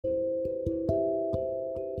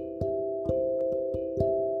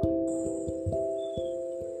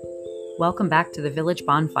Welcome back to the Village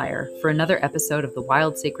Bonfire for another episode of the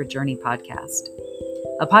Wild Sacred Journey podcast.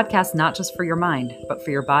 A podcast not just for your mind, but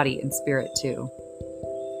for your body and spirit too.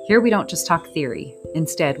 Here we don't just talk theory.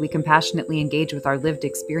 Instead, we compassionately engage with our lived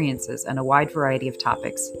experiences and a wide variety of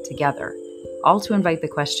topics together, all to invite the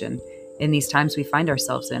question, in these times we find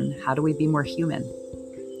ourselves in, how do we be more human?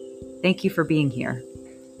 Thank you for being here.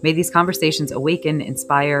 May these conversations awaken,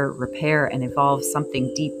 inspire, repair, and evolve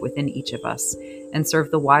something deep within each of us and serve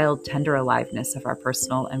the wild, tender aliveness of our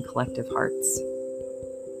personal and collective hearts.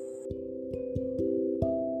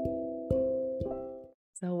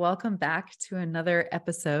 So welcome back to another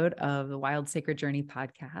episode of the Wild Sacred Journey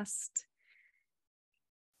podcast.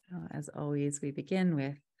 As always, we begin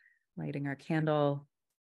with lighting our candle,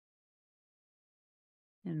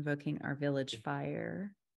 invoking our village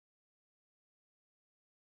fire.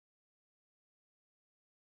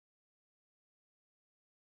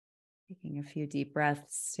 Taking a few deep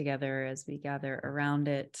breaths together as we gather around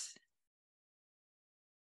it.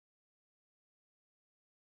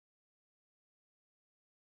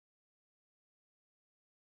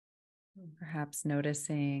 Perhaps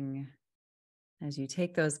noticing as you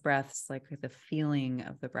take those breaths, like the feeling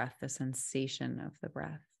of the breath, the sensation of the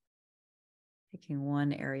breath. Taking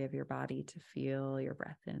one area of your body to feel your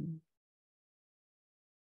breath in.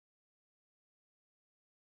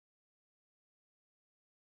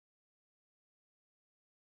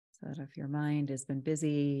 So that if your mind has been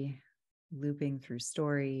busy looping through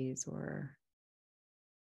stories or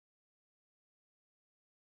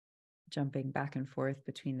jumping back and forth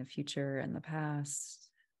between the future and the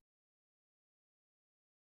past,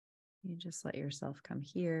 you just let yourself come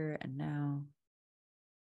here and now.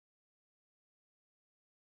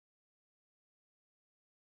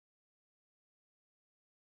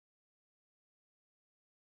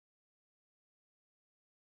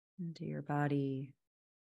 Into your body,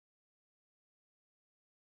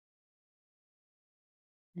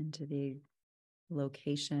 into the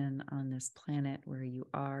location on this planet where you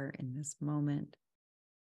are in this moment,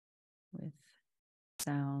 with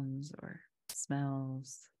sounds or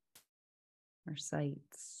smells or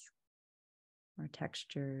sights or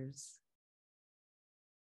textures.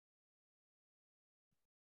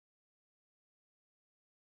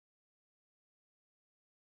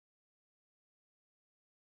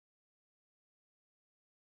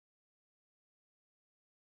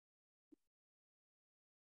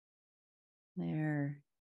 There,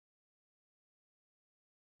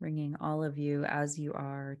 bringing all of you as you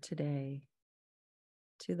are today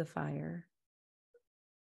to the fire.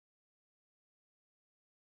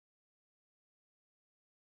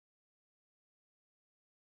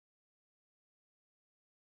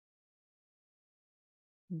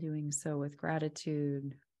 Doing so with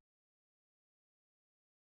gratitude.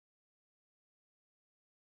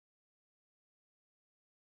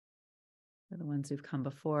 For the ones who've come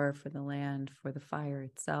before, for the land, for the fire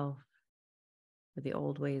itself, for the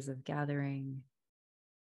old ways of gathering,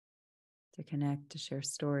 to connect, to share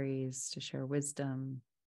stories, to share wisdom,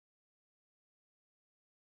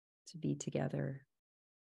 to be together.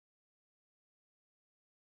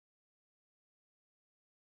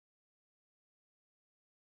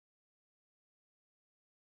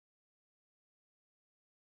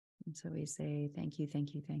 And so we say, thank you,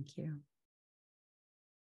 thank you, thank you.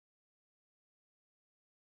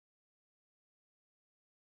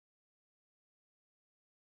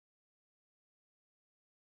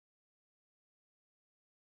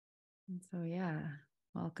 And so,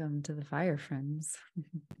 welcome to the fire, friends.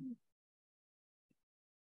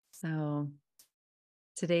 So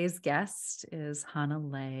today's guest is Hanna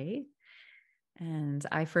Leigh. And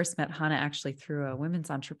I first met Hanna actually through a women's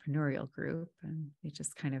entrepreneurial group, and we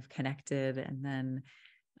just kind of connected, and then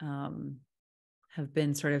have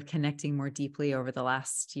been sort of connecting more deeply over the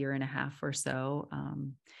last year and a half or so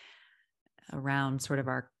around sort of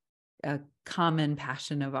a common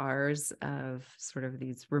passion of ours of sort of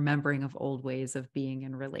these remembering of old ways of being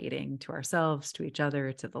and relating to ourselves, to each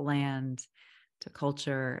other, to the land, to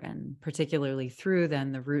culture, and particularly through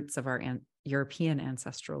then the roots of our European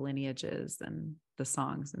ancestral lineages and the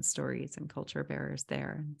songs and stories and culture bearers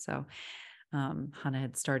there. And so Hanna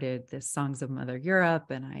had started this Songs of Mother Europe,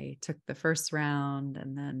 and I took the first round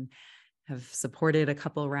and then have supported a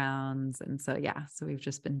couple rounds. And so, so we've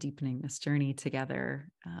just been deepening this journey together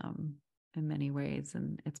in many ways,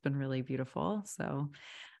 and it's been really beautiful. So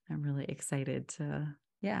I'm really excited to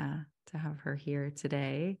have her here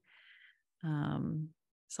today.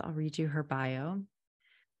 So I'll read you her bio.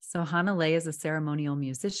 So Hanna Leigh is a ceremonial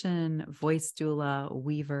musician, voice doula,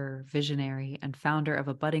 weaver, visionary, and founder of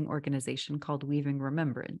a budding organization called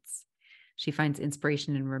Remembrance. She finds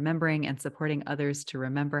inspiration in remembering and supporting others to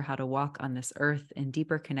remember how to walk on this earth in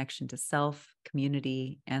deeper connection to self,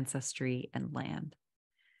 community, ancestry, and land.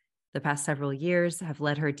 The past several years have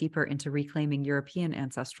led her deeper into reclaiming European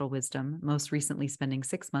ancestral wisdom, most recently spending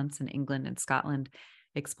 6 months in England and Scotland,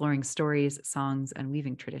 exploring stories, songs, and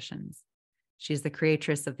weaving traditions. She is the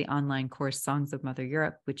creatress of the online course Songs of Mother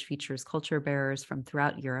Europe, which features culture bearers from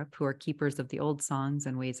throughout Europe who are keepers of the old songs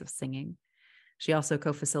and ways of singing. She also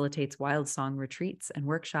co-facilitates wild song retreats and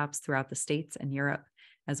workshops throughout the States and Europe,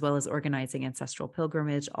 as well as organizing ancestral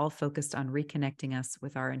pilgrimage, all focused on reconnecting us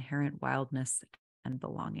with our inherent wildness and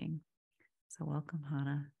belonging. So welcome,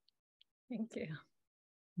 Hanna. Thank you.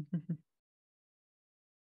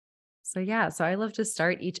 So I love to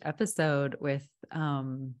start each episode with,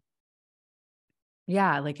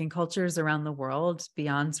 like in cultures around the world,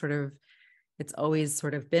 beyond sort of, it's always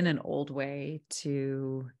sort of been an old way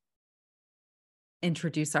to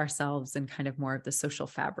introduce ourselves in kind of more of the social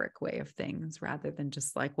fabric way of things, rather than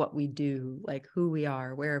just like what we do, like who we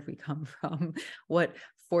are, where have we come from, what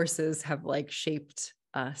forces have like shaped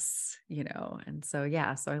us, And so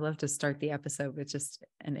I love to start the episode with just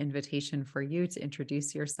an invitation for you to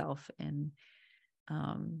introduce yourself in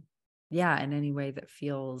in any way that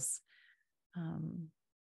feels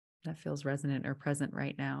resonant or present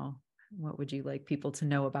right now. What would you like people to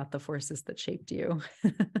know about the forces that shaped you?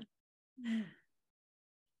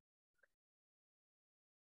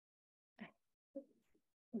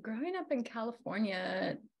 Growing up in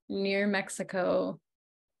California near Mexico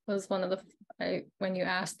was one of when you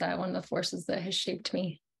asked that, one of the forces that has shaped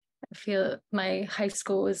me. I feel my high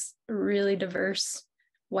school was really diverse.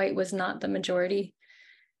 White was not the majority.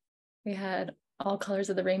 We had all colors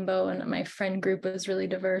of the rainbow, and my friend group was really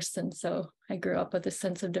diverse. And so I grew up with a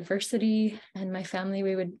sense of diversity. And my family,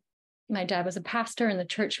 my dad was a pastor in the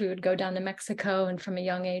church. We would go down to Mexico. And from a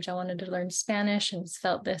young age, I wanted to learn Spanish and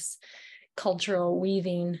felt this cultural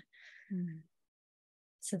weaving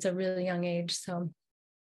since a really young age.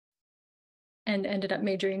 And ended up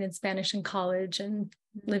majoring in Spanish in college and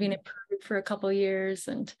living in Peru for a couple of years.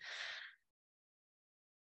 And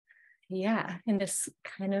in this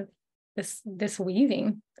kind of this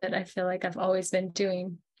weaving that I feel like I've always been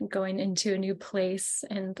doing, going into a new place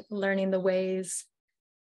and learning the ways.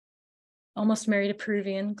 Almost married a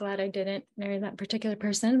Peruvian. Glad I didn't marry that particular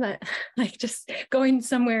person, but like just going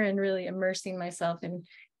somewhere and really immersing myself and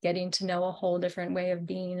getting to know a whole different way of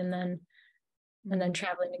being, and then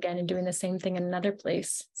traveling again and doing the same thing in another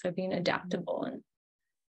place. So being adaptable and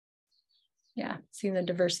seeing the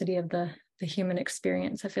diversity of the human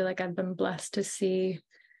experience. I feel like I've been blessed to see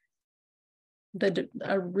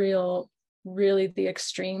really the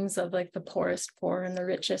extremes of like the poorest poor and the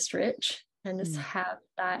richest rich, and just have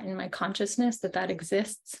that in my consciousness that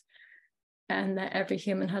exists, and that every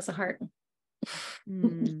human has a heart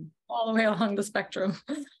all the way along the spectrum.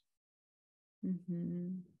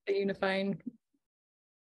 The unifying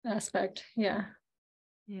aspect. We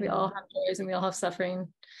all have joys and we all have suffering.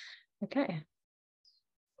 Okay.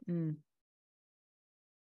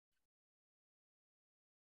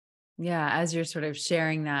 As you're sort of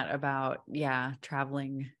sharing that about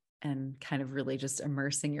traveling and kind of really just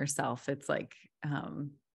immersing yourself, it's like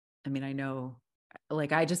I know,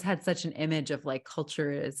 like, I just had such an image of like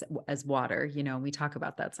culture as water, and we talk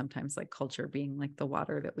about that sometimes, like culture being like the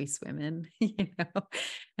water that we swim in,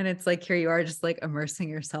 and it's like, here you are just like immersing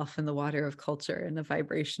yourself in the water of culture and the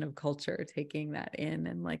vibration of culture, taking that in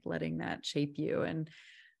and like letting that shape you. And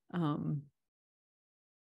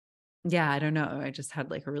I don't know, I just had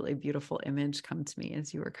like a really beautiful image come to me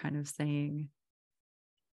as you were kind of saying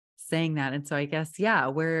that. And so I guess,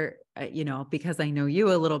 where, because I know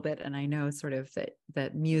you a little bit, and I know sort of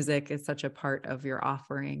that music is such a part of your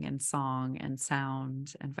offering, and song and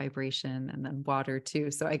sound and vibration, and then water too.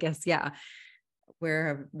 So I guess,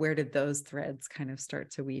 where did those threads kind of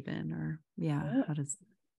start to weave in, or how does,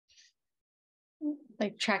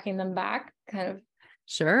 like, tracking them back kind of?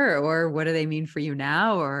 Sure. Or what do they mean for you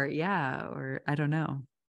now? Or or I don't know.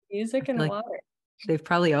 Music and water. They've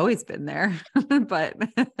probably always been there, but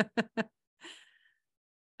where do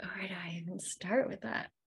I even start with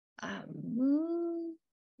that?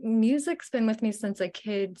 Music's been with me since a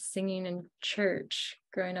kid, singing in church,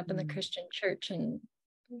 growing up in the Christian church, and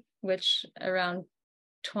which around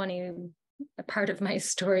 20, a part of my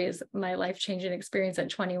story is my life-changing experience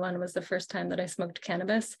at 21 was the first time that I smoked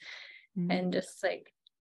cannabis, and just like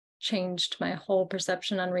changed my whole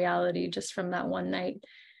perception on reality just from that one night.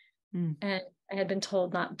 And I had been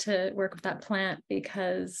told not to work with that plant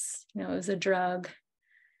because, it was a drug.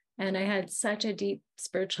 And I had such a deep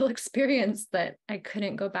spiritual experience that I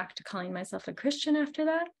couldn't go back to calling myself a Christian after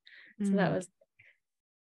that. So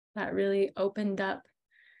that really opened up.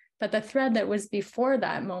 But the thread that was before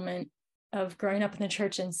that moment of growing up in the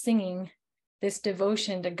church and singing, this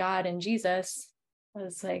devotion to God and Jesus,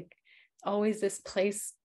 was like always this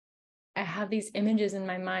place. I have these images in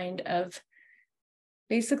my mind of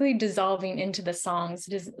basically dissolving into the songs,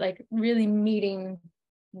 just like really meeting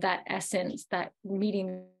that essence, that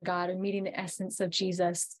meeting God and meeting the essence of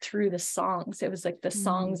Jesus through the songs. It was like the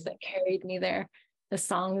songs that carried me there, the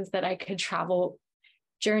songs that I could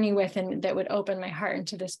journey with, and that would open my heart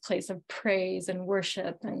into this place of praise and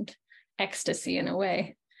worship and ecstasy in a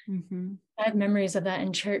way. I have memories of that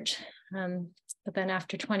in church. But then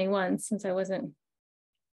after 21, since I wasn't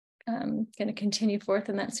going to continue forth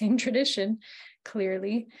in that same tradition,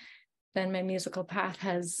 clearly, then my musical path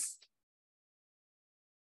has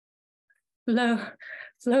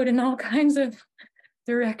flowed in all kinds of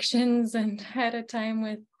directions. And had a time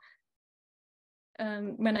with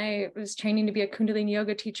when I was training to be a Kundalini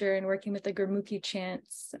yoga teacher and working with the Gurmukhi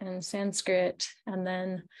chants and Sanskrit, and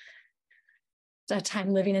then that time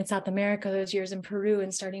living in South America, those years in Peru,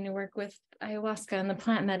 and starting to work with ayahuasca and the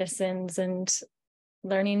plant medicines and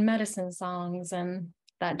learning medicine songs and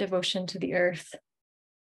that devotion to the earth.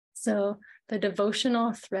 So the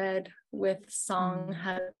devotional thread with song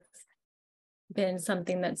has been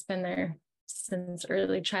something that's been there since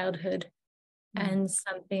early childhood, and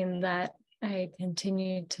something that I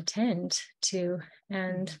continue to tend to.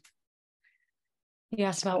 And you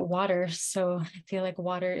asked about water. So I feel like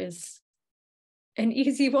water is an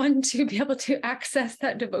easy one to be able to access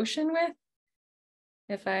that devotion with.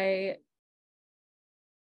 If I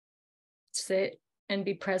sit and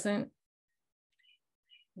be present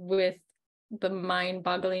with the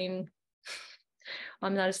mind-boggling,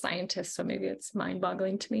 I'm not a scientist, so maybe it's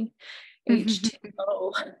mind-boggling to me,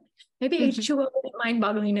 H2O. Maybe H2O isn't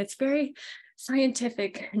mind-boggling. It's very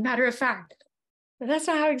scientific and matter of fact. But that's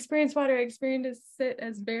not how I experience water. I experience it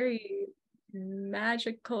as very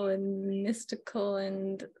magical and mystical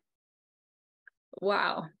and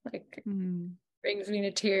wow, like brings me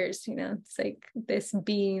to tears. It's like this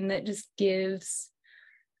being that just gives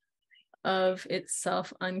of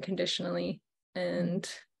itself unconditionally and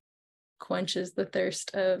quenches the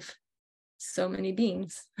thirst of so many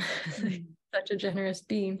beings. Such a generous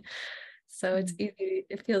being. So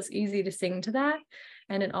it feels easy to sing to that,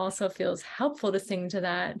 and it also feels helpful to sing to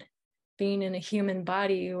that, being in a human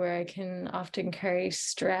body where I can often carry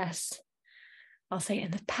stress. I'll say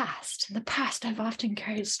in the past I've often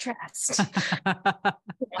carried stress.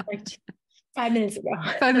 Like 5 minutes ago.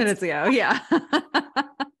 5 minutes ago, yeah.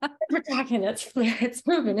 We're talking, it's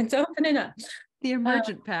moving, it's opening up. The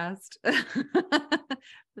emergent past.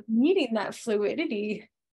 Needing that fluidity,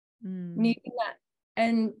 needing that,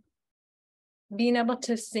 and being able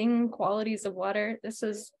to sing qualities of water.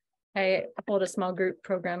 I hold a small group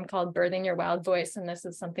program called Birthing Your Wild Voice. And this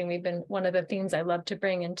is something one of the themes I love to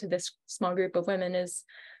bring into this small group of women is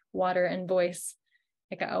water and voice.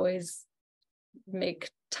 Like I always make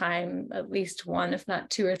time, at least one, if not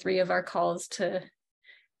 2 or 3 of our calls to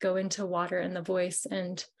go into water and the voice.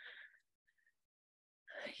 And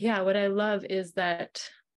yeah, what I love is that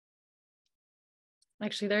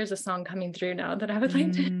actually there's a song coming through now that I would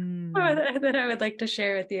like to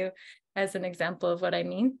share with you as an example of what I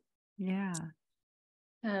mean. Yeah.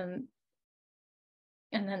 And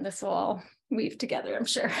then this will all weave together, I'm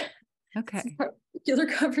sure. Okay. It's a particular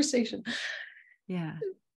conversation. Yeah.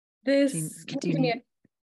 This do you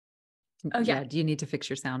need to fix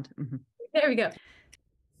your sound? There we go.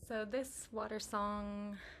 So this water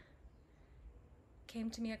song came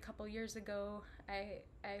to me a couple years ago. I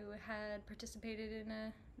had participated in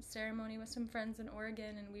a ceremony with some friends in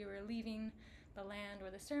Oregon, and we were leaving the land where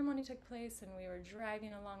the ceremony took place, and we were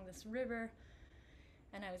driving along this river,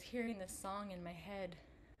 and I was hearing this song in my head.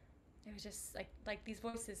 It was just like these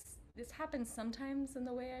voices. This happens sometimes in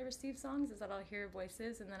the way I receive songs, is that I'll hear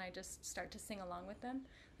voices and then I just start to sing along with them,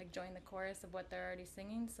 like join the chorus of what they're already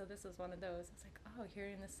singing. So this was one of those. I was like, oh,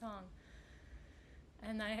 hearing this song.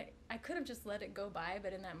 And I could have just let it go by,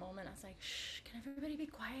 but in that moment I was like, shh, can everybody be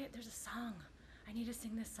quiet? There's a song. I need to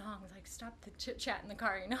sing this song. Like, stop the chit chat in the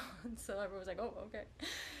car, And so everyone was like, oh, okay.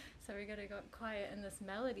 So we gotta go quiet, and this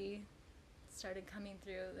melody started coming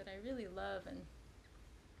through that I really love, and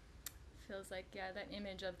feels like, yeah, that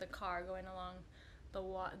image of the car going along the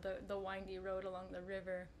windy road along the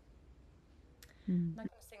river. I'm not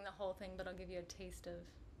gonna sing the whole thing, but I'll give you a taste of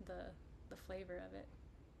the flavor of it.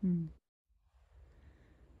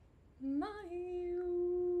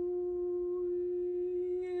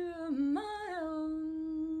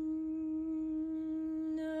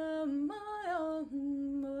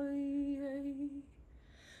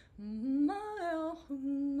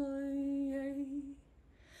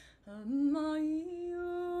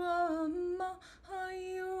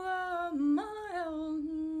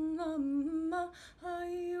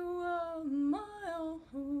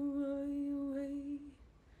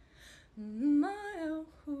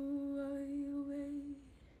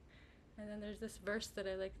 this verse that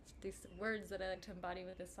I like, these words that I like to embody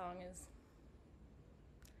with this song is,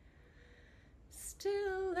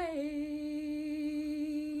 still lake,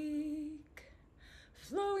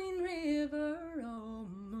 flowing river, oh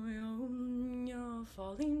my own, your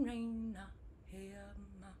falling rain, hey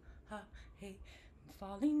ha, hey,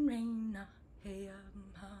 falling rain, hey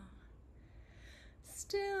ha,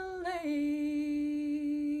 still lake,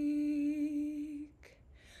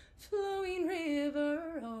 flowing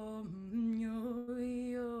river, oh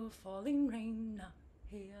your falling rain,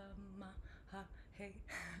 hey ha, hey,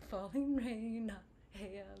 falling rain,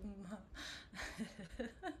 hey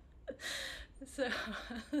so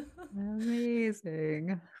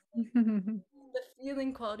Amazing. the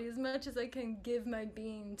feeling quality, as much as I can give my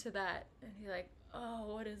being to that and be like,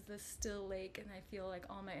 oh, what is this still lake? And I feel like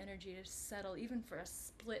all my energy to settle even for a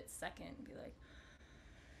split second and be like,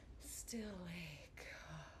 still lake,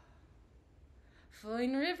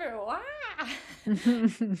 flowing river, wow.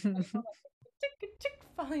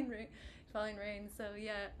 Falling rain. So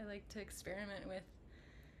yeah, I like to experiment with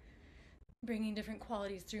bringing different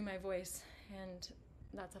qualities through my voice, and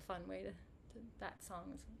that's a fun way to that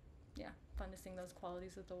song is, yeah, fun to sing those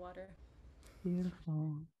qualities with the water.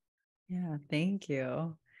 Beautiful. Yeah, thank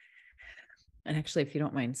you. And actually, if you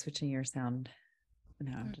don't mind switching your sound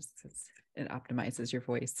now, just because it optimizes your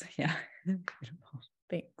voice. Yeah. Beautiful.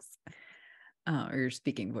 Thanks. Or your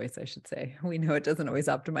speaking voice, I should say. We know it doesn't always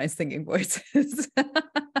optimize singing voices.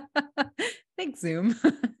 Thanks, Zoom.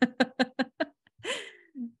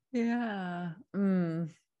 Yeah.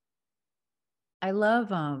 I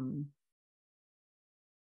love,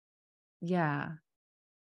 yeah.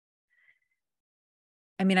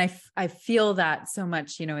 I mean, I feel that so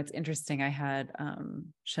much, it's interesting. I had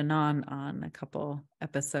Shannon on a couple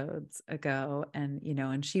episodes ago, and,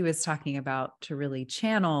 and she was talking about to really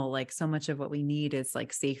channel, like, so much of what we need is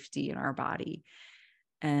like safety in our body.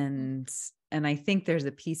 And I think there's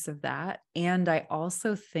a piece of that. And I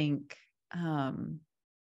also think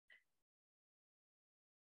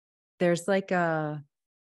there's like a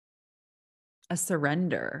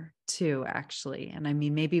surrender too, actually. And I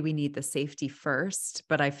mean, maybe we need the safety first,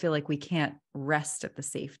 but I feel like we can't rest at the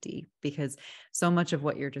safety, because so much of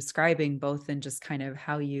what you're describing, both in just kind of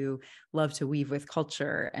how you love to weave with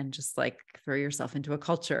culture and just like throw yourself into a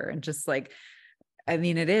culture and just like, I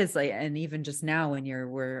mean, it is like, and even just now when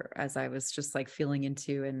as I was just like feeling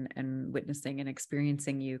into and witnessing and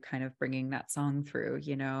experiencing you kind of bringing that song through,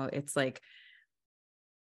 it's like,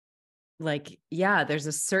 yeah, there's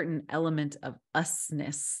a certain element of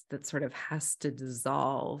usness that sort of has to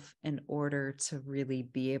dissolve in order to really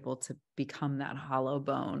be able to become that hollow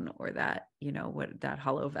bone, or that, what that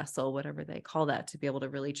hollow vessel, whatever they call that, to be able to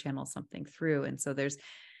really channel something through. And so there's,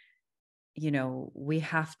 we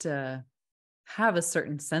have to have a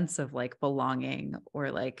certain sense of like belonging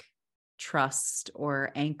or like trust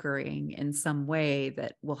or anchoring in some way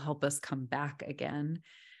that will help us come back again.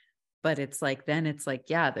 But it's like, then it's like,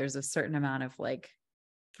 yeah, there's a certain amount of like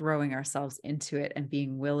throwing ourselves into it and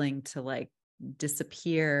being willing to like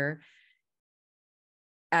disappear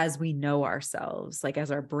as we know ourselves, like as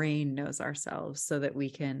our brain knows ourselves, so that we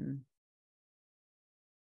can,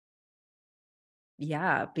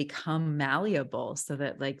 yeah, become malleable, so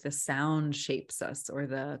that like the sound shapes us, or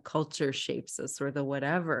the culture shapes us, or the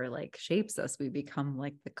whatever like shapes us. We become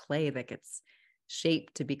like the clay that gets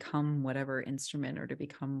shaped to become whatever instrument or to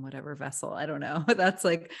become whatever vessel. I don't know. That's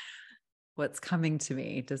like what's coming to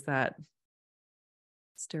me. Does that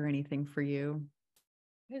stir anything for you?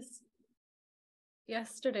 Because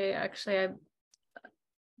yesterday, actually, I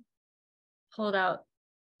pulled out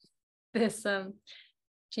this,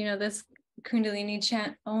 this Kundalini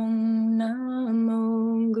chant, Om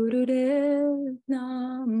Namo Gurudev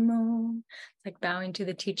Namo. It's like bowing to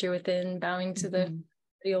the teacher within, bowing to the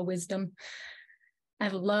real wisdom.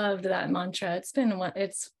 I've loved that mantra.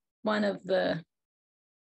 It's one of the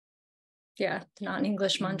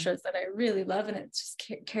non-English mantras that I really love, and it's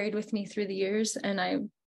just carried with me through the years. And I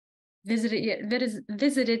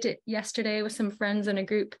visited it yesterday with some friends in a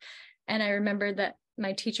group, and I remembered that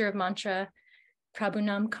my teacher of mantra, Prabhu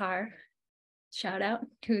Namkar, shout out,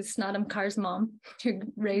 who's Snadam Kaur's mom, who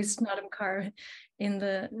raised Snadam Kaur in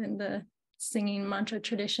the singing mantra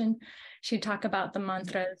tradition. She'd talk about the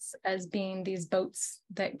mantras as being these boats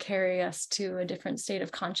that carry us to a different state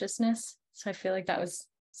of consciousness. So I feel like that was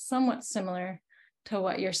somewhat similar to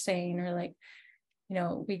what you're saying, or like,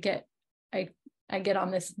 I get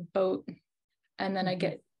on this boat, and then I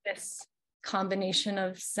get this combination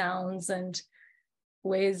of sounds and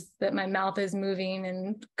ways that my mouth is moving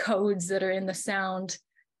and codes that are in the sound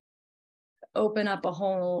open up a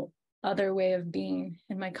whole other way of being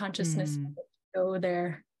in my consciousness. go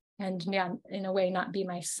there and in a way, not be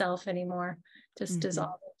myself anymore, just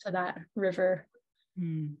dissolve into that river.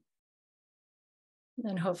 And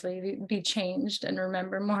hopefully be changed and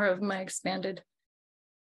remember more of my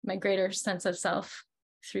greater sense of self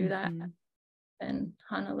through that than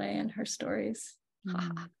Hanna Leigh and her stories.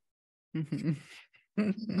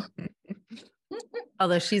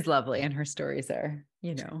 Although she's lovely and her stories are,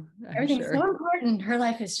 everything's so important. Her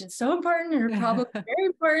life is just so important, and her problem is very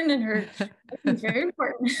important, and her is very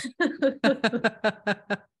important.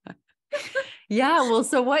 Yeah. Well,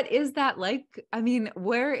 so what is that like? I mean,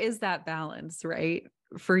 where is that balance, right?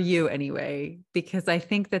 For you anyway, because I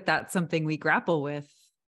think that that's something we grapple with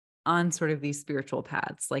on sort of these spiritual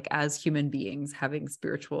paths, like as human beings having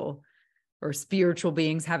spiritual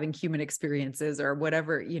beings having human experiences or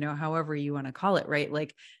whatever, however you want to call it, right?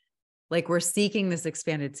 Like we're seeking this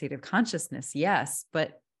expanded state of consciousness. Yes.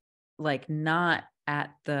 But like not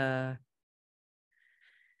at the,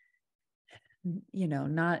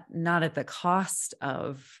 not at the cost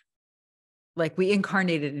of, like, we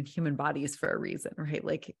incarnated in human bodies for a reason, right?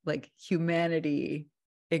 Like humanity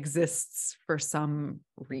exists for some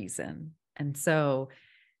reason. And so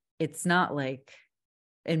it's not like,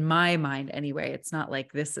 in my mind anyway, it's not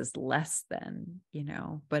like this is less than,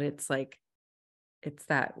 but it's like, it's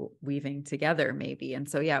that weaving together maybe. And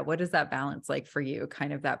so, yeah, what is that balance like for you?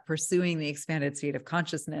 Kind of that pursuing the expanded state of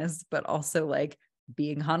consciousness, but also like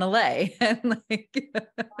being Hanna Leigh and like,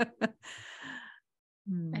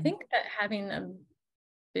 I think that having a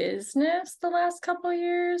business the last couple of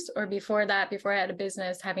years, or before that, before I had a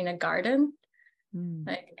business, having a garden,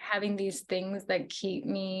 like having these things that keep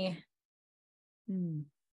me.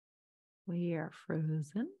 We are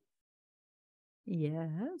frozen.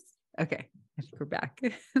 Yes. Okay. I think we're back.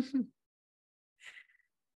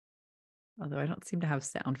 Although I don't seem to have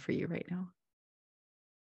sound for you right now.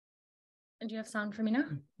 And do you have sound for me now?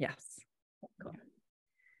 Yes. Cool.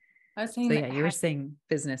 I was saying so yeah, you were saying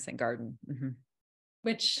business and garden.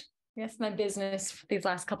 Which, yes, my business these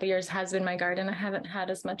last couple of years has been my garden. I haven't had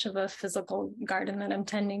as much of a physical garden that I'm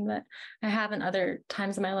tending, but I have in other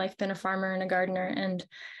times in my life been a farmer and a gardener, and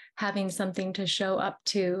having something to show up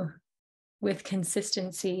to with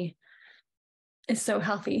consistency is so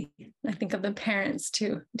healthy. I think of the parents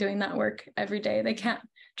too, doing that work every day. They can't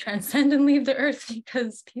transcend and leave the earth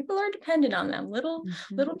because people are dependent on them. Little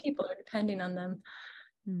people are depending on them.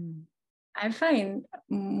 I find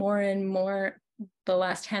more and more the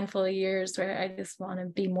last handful of years where I just want to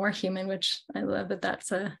be more human, which I love that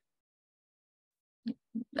that's a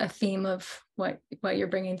theme of what you're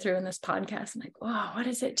bringing through in this podcast. I'm like, wow, what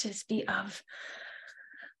is it to just be of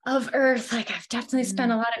earth? Like, I've definitely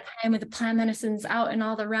spent a lot of time with the plant medicines out in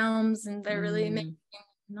all the realms, and they're really making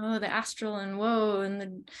the astral and whoa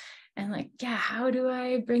and like, yeah, how do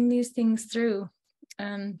I bring these things through?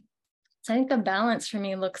 So I think the balance for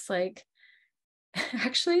me looks like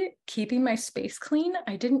actually keeping my space clean.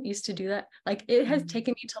 I didn't used to do that. Like, it has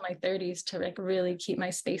taken me till my 30s to like really keep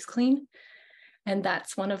my space clean. And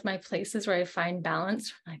that's one of my places where I find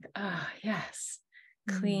balance. Like, oh yes,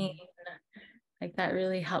 clean. Like, that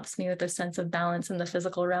really helps me with a sense of balance in the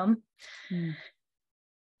physical realm.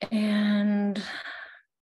 And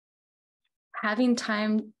having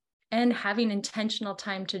time and having intentional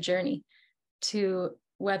time to journey, to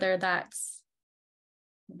whether that's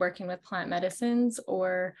working with plant medicines,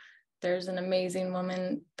 or there's an amazing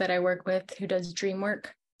woman that I work with who does dream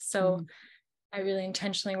work. So I really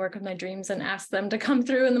intentionally work with my dreams and ask them to come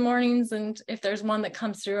through in the mornings. And if there's one that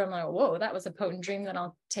comes through, I'm like, whoa, that was a potent dream, then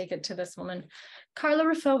I'll take it to this woman, Carla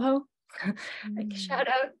Rafoho, like, shout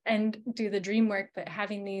out, and do the dream work. But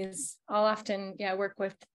having these, I'll often work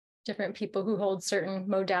with different people who hold certain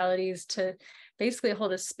modalities to basically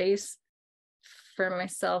hold a space for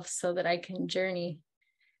myself so that I can journey.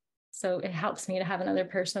 So it helps me to have another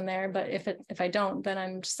person there. But if I don't, then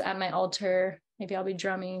I'm just at my altar. Maybe I'll be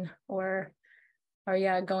drumming or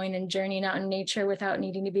going and journeying out in nature without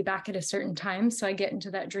needing to be back at a certain time. So I get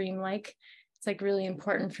into that dream. Like, it's like really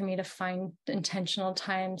important for me to find intentional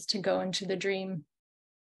times to go into the dream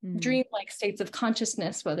like states of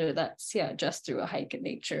consciousness, whether that's just through a hike in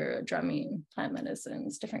nature, drumming, plant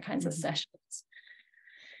medicines, different kinds of sessions.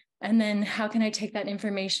 And then how can I take that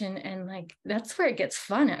information and, like, that's where it gets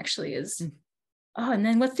fun actually, is and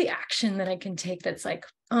then what's the action that I can take that's like,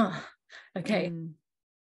 okay. I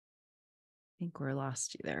think we're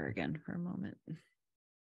lost you there again for a moment.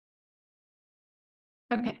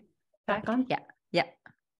 Okay, back on. Yeah.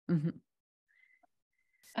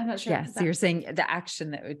 I'm not sure. Yeah, so you're saying the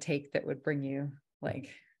action that would take that would bring you,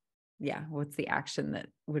 like, what's the action that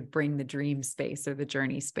would bring the dream space or the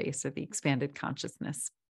journey space or the expanded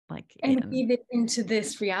consciousness like and in. weave it into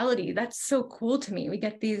this reality. That's so cool to me. We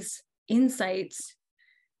get these insights,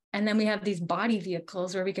 and then we have these body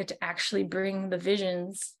vehicles where we get to actually bring the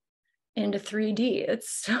visions into 3D.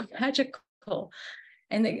 It's so magical.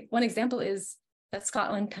 And one example is that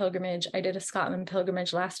Scotland pilgrimage. I did a Scotland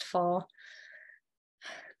pilgrimage last fall,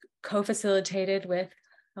 co-facilitated with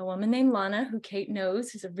a woman named Lana, who Kate knows,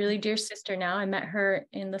 who's a really dear sister now. I met her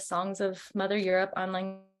in the Songs of Mother Europe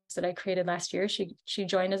online that I created last year. She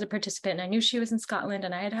joined as a participant, and I knew she was in Scotland,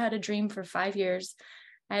 and I had had a dream for 5 years.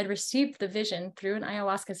 I had received the vision through an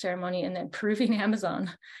ayahuasca ceremony in the Peruvian Amazon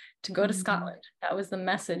to go to Scotland. That was the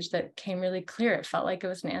message that came really clear. It felt like it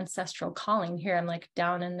was an ancestral calling. Here I'm like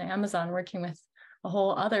down in the Amazon working with a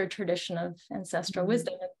whole other tradition of ancestral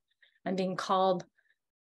wisdom. I'm being called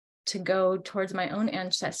to go towards my own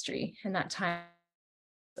ancestry. And that time,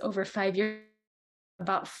 over 5 years,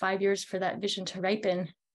 about 5 years for that vision to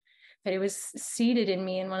ripen. But it was seeded in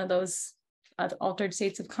me in one of those altered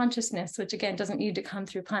states of consciousness, which again doesn't need to come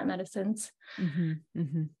through plant medicines,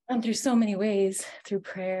 and through so many ways, through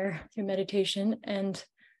prayer, through meditation, and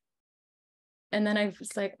then I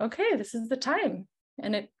was like, okay, this is the time.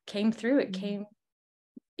 And it came through. It came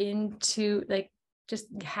into like just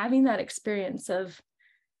having that experience of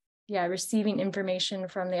receiving information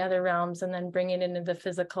from the other realms and then bringing it into the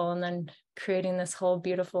physical, and then creating this whole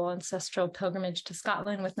beautiful ancestral pilgrimage to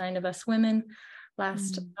Scotland with 9 of us women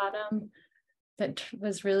last autumn that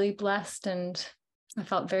was really blessed, and I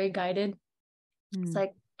felt very guided. It's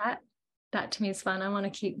like that to me is fun. I want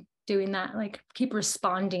to keep doing that, like keep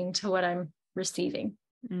responding to what I'm receiving.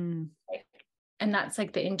 And that's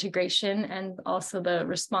like the integration and also the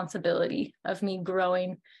responsibility of me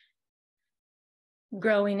growing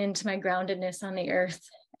into my groundedness on the earth.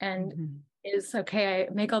 And is okay, I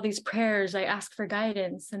make all these prayers, I ask for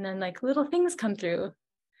guidance, and then like little things come through,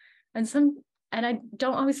 and I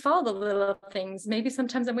don't always follow the little things. Maybe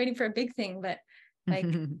sometimes I'm waiting for a big thing, but like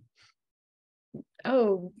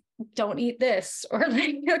oh, don't eat this, or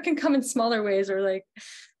like it can come in smaller ways, or like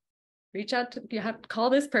reach out to, you have to call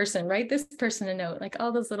this person, write this person a note, like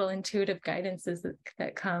all those little intuitive guidances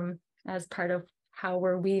that come as part of how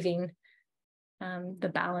we're weaving the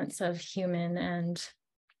balance of human and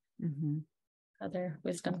other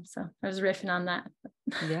wisdom. So I was riffing on that.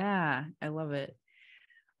 Yeah, I love it.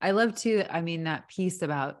 I love too, I mean, that piece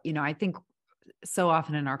about, I think so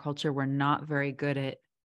often in our culture, we're not very good at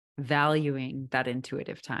valuing that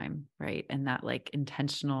intuitive time, right? And that like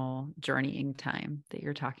intentional journeying time that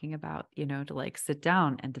you're talking about, to like sit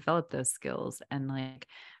down and develop those skills and like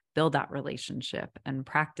build that relationship and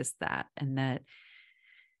practice that. And that,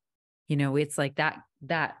 it's like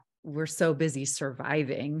that we're so busy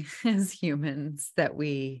surviving as humans that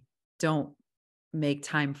we don't make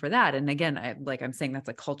time for that. And again, I'm saying that's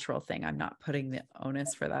a cultural thing. I'm not putting the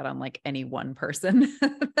onus for that on like any one person.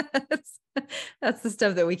 That's the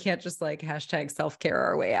stuff that we can't just like hashtag self-care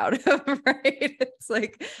our way out of, right? It's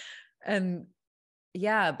like, and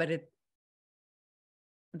but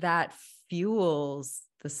that fuels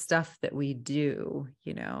the stuff that we do,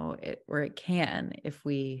 where it can, if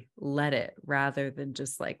we let it, rather than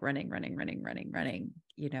just like running,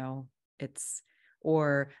 it's,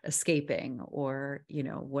 or escaping, or,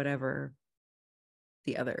 whatever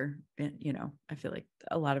the other, I feel like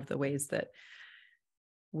a lot of the ways that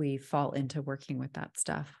we fall into working with that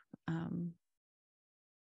stuff.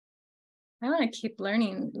 I want to keep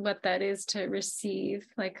learning what that is to receive.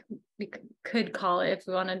 Like we could call it, if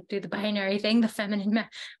we want to do the binary thing, the feminine,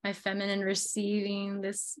 my feminine receiving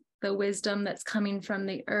the wisdom that's coming from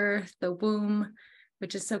the earth, the womb,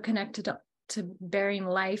 which is so connected to bearing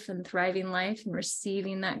life and thriving life and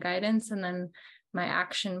receiving that guidance. And then my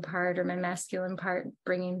action part, or my masculine part,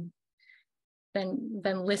 bringing then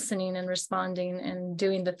listening and responding and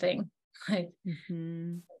doing the thing. Like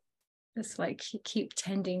just like keep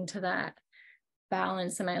tending to that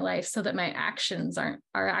balance in my life, so that my actions are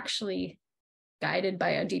actually guided by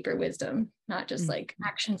a deeper wisdom, not just like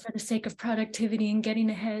action for the sake of productivity and getting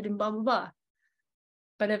ahead and blah blah blah,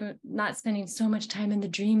 but I'm not spending so much time in the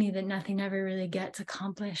dreamy that nothing ever really gets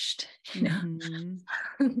accomplished, Do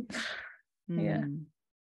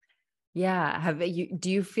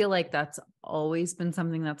you feel like that's always been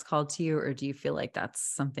something that's called to you, or do you feel like that's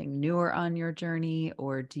something newer on your journey,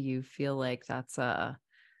 or do you feel like that's a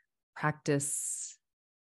practice?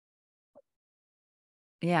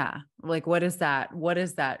 Like what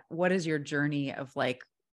is your journey of like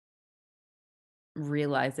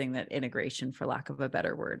realizing that integration, for lack of a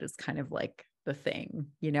better word, is kind of like the thing?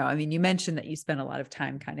 I mean, you mentioned that you spend a lot of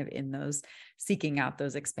time kind of in those, seeking out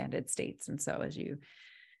those expanded states, and so as you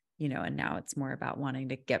and now it's more about wanting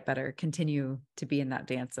to get better, continue to be in that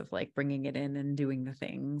dance of like bringing it in and doing the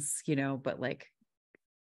things, but like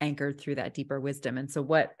anchored through that deeper wisdom. And so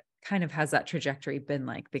what kind of has that trajectory been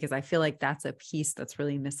like? Because I feel like that's a piece that's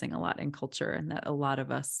really missing a lot in culture and that a lot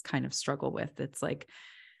of us kind of struggle with. It's like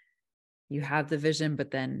you have the vision,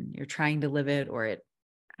 but then you're trying to live it, or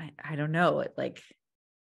I don't know, it like,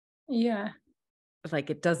 yeah,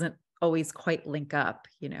 like it doesn't always quite link up,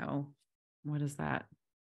 what is that?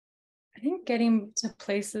 I think getting to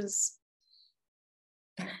places,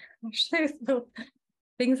 actually, the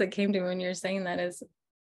things that came to me when you're saying that is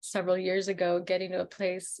several years ago, getting to a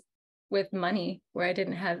place with money where I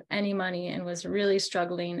didn't have any money and was really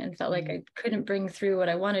struggling and felt like I couldn't bring through what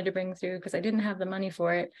I wanted to bring through because I didn't have the money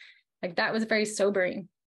for it. Like that was very sobering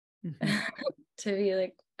to be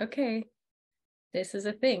like, okay, this is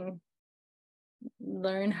a thing.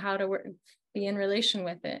 Learn how to work, be in relation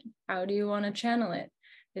with it. How do you want to channel it?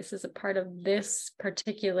 This is a part of this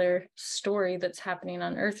particular story that's happening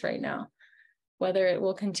on Earth right now. Whether it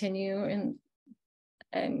will continue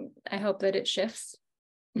and I hope that it shifts.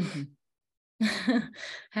 I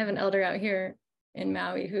have an elder out here in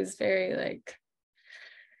Maui who's very like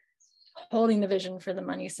holding the vision for the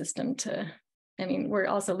money system we're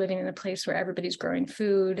also living in a place where everybody's growing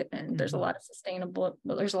food and there's a lot of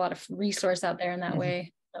there's a lot of resource out there in that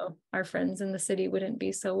way. So our friends in the city wouldn't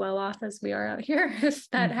be so well off as we are out here if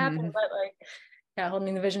that happened. But like, yeah,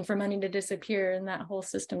 holding the vision for money to disappear and that whole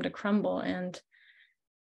system to crumble. And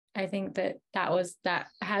I think that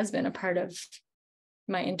has been a part of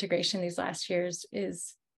my integration these last years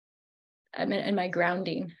is and my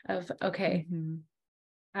grounding of, okay,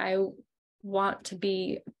 I want to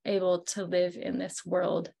be able to live in this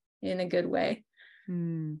world in a good way.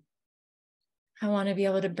 I want to be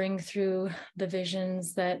able to bring through the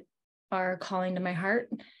visions that are calling to my heart.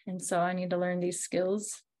 And so I need to learn these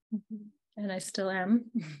skills. And I still am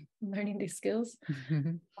learning these skills,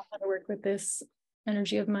 how to work with this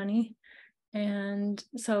energy of money. And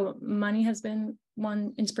so money has been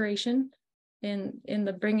one inspiration in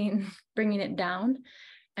the bringing it down.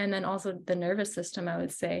 And then also the nervous system, I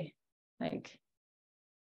would say, like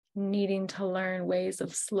needing to learn ways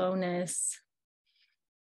of slowness.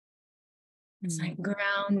 It's like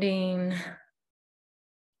grounding.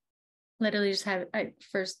 Literally just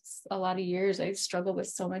first a lot of years, I struggled with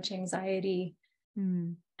so much anxiety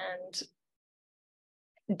and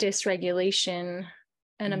dysregulation.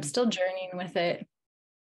 And I'm still journeying with it.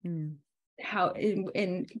 How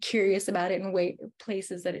and curious about it in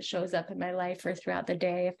places that it shows up in my life or throughout the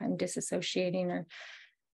day if I'm disassociating or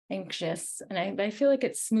anxious. And I feel like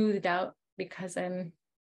it's smoothed out because I'm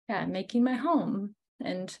making my home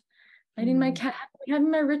and letting my cat,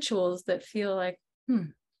 having my rituals that feel like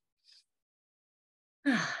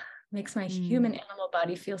makes my human animal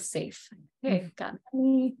body feel safe. Okay, got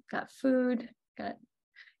money, got food, got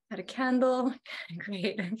a candle.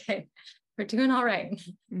 Great. Okay, we're doing all right.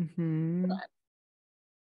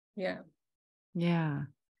 Yeah.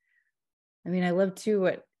 I mean, I love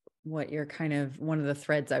too what you're kind of, one of the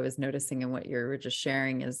threads I was noticing in what you were just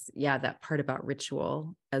sharing is, that part about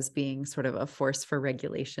ritual as being sort of a force for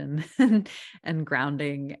regulation and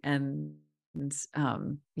grounding. And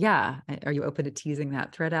are you open to teasing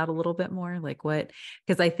that thread out a little bit more? Like what,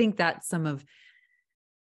 because I think that's some of,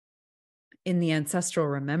 in the ancestral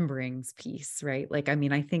rememberings piece, right? Like, I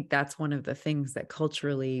mean, I think that's one of the things that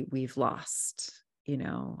culturally we've lost, in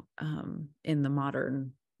the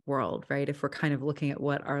modern world, right? If we're kind of looking at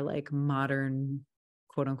what our like modern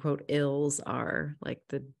quote unquote ills are, like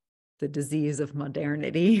the disease of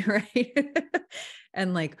modernity, right?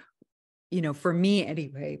 And like, for me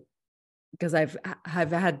anyway, because I've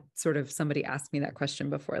had sort of somebody ask me that question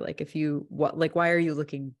before, like why are you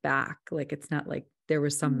looking back? Like, it's not like there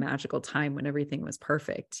was some magical time when everything was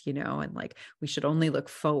perfect, and like, we should only look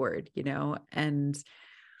forward, and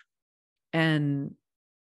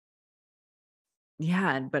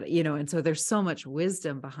but, and so there's so much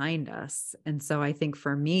wisdom behind us. And so I think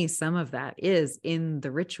for me, some of that is in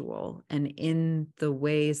the ritual and in the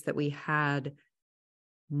ways that we had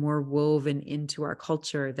more woven into our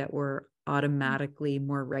culture that were automatically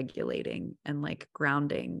more regulating and like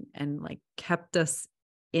grounding and like kept us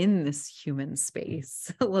in this human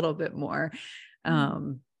space a little bit more.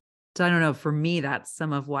 So I don't know, for me, that's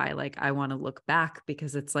some of why, like, I want to look back,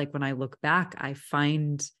 because it's like, when I look back, I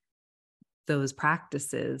find those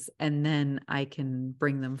practices and then I can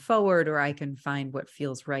bring them forward, or I can find what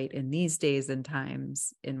feels right in these days and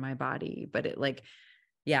times in my body. But it like,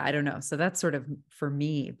 I don't know. So that's sort of for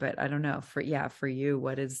me, but I don't know for you,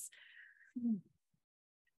 what is,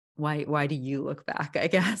 why do you look back, I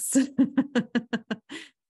guess?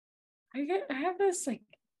 I have this like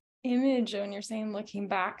image when you're saying looking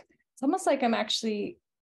back. It's almost like I'm actually,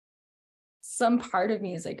 some part of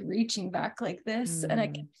me is like reaching back like this, and I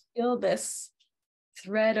can feel this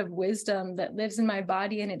thread of wisdom that lives in my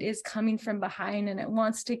body, and it is coming from behind, and it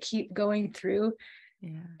wants to keep going through.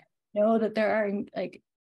 Yeah. Know that there are like,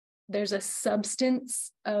 there's a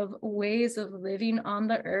substance of ways of living on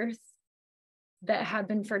the earth that have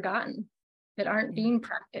been forgotten, that aren't being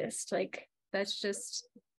practiced. Like, that's just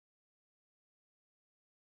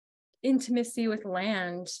intimacy with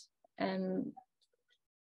land and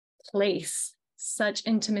place, such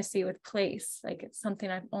intimacy with place. Like, it's something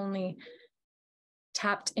I've only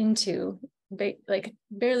tapped into, like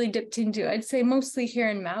barely dipped into. I'd say mostly here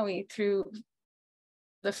in Maui through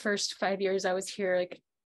the first 5 years I was here, like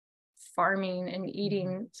farming and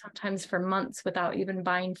eating sometimes for months without even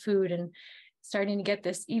buying food, and starting to get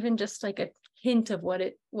this, even just like a hint of what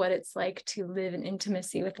it's like to live in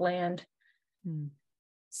intimacy with land.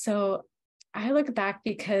 So I look back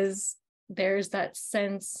because there's that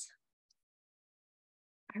sense.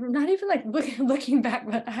 I'm not even like looking back,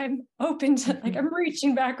 but I'm open to like, I'm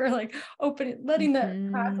reaching back, or like letting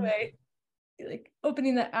the pathway, like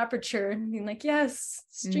opening the aperture and being like, yes,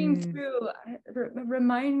 stream through.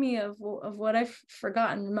 Remind me of what I've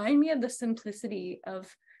forgotten. Remind me of the simplicity of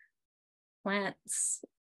plants.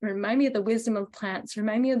 Remind me of the wisdom of plants.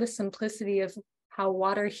 Remind me of the simplicity of how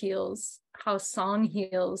water heals, how song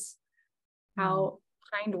heals, how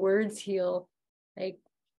kind words heal. Like,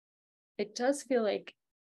 it does feel like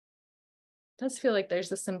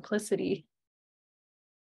there's a simplicity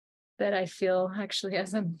that I feel actually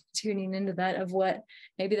as I'm tuning into that, of what,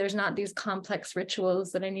 maybe there's not these complex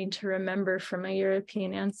rituals that I need to remember from my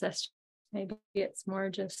European ancestors. Maybe it's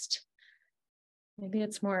more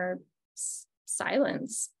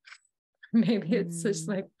silence. Maybe it's just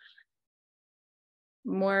like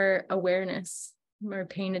more awareness, more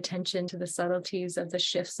paying attention to the subtleties of the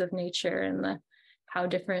shifts of nature, and how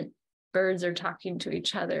different birds are talking to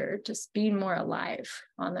each other, just being more alive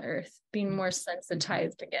on the earth, being more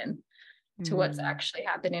sensitized again to what's actually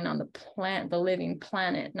happening on the living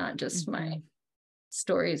planet, not just my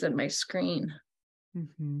stories on my screen.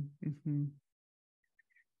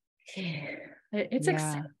 It's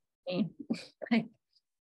exciting. Like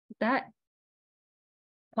that.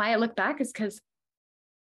 Why I look back is because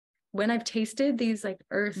when I've tasted these like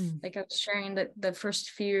earth, like I was sharing that the first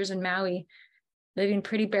few years in Maui, living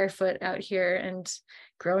pretty barefoot out here and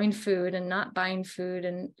growing food and not buying food,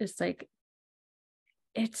 and just like,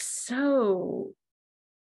 it's so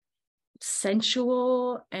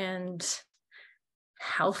sensual and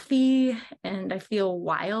healthy, and I feel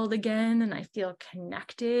wild again, and I feel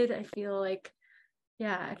connected. I feel like,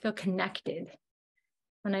 I feel connected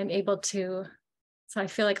when I'm able to. So I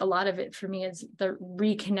feel like a lot of it for me is the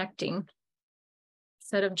reconnecting.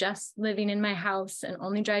 Instead of just living in my house and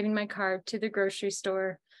only driving my car to the grocery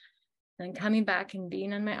store and coming back and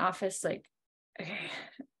being in my office, like, okay,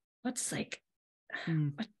 what's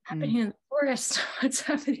happening in the forest? What's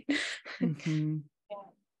happening?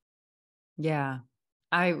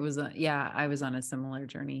 I was on a similar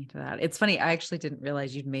journey to that. It's funny, I actually didn't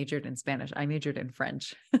realize you'd majored in Spanish. I majored in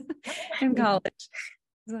French in college.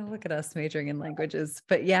 So look at us majoring in languages.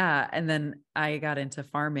 But and then I got into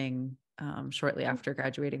farming shortly after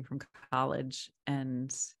graduating from college,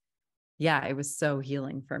 and it was so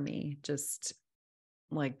healing for me. Just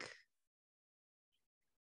like,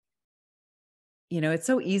 it's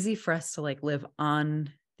so easy for us to like live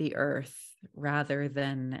on the earth rather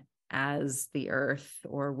than as the earth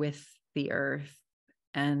or with the earth.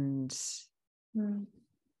 And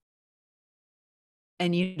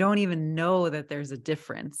you don't even know that there's a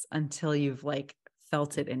difference until you've like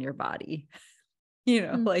felt it in your body,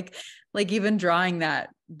 like even drawing that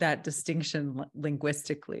distinction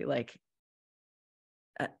linguistically, like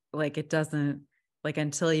it doesn't, like,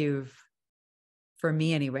 until you've, for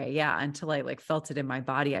me anyway, until I like felt it in my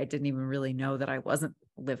body, I didn't even really know that I wasn't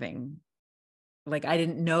living. Like, I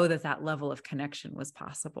didn't know that level of connection was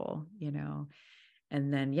possible,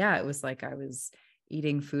 and then, it was like, I was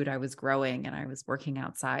eating food I was growing, and I was working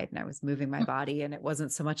outside, and I was moving my body. And it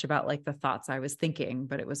wasn't so much about like the thoughts I was thinking,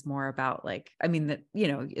 but it was more about like, I mean, that,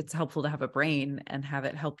 it's helpful to have a brain and have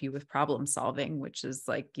it help you with problem solving, which is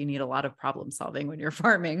like, you need a lot of problem solving when you're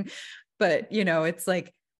farming, but it's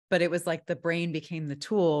like, but it was like the brain became the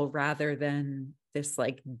tool rather than this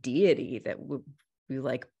like deity that we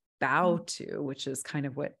like bow to, which is kind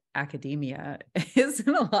of what academia is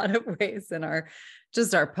in a lot of ways. And our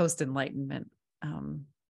post-enlightenment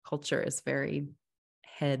culture is very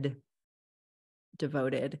head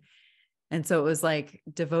devoted. And so it was like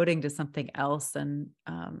devoting to something else. And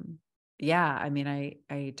yeah, I mean,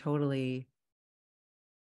 I totally,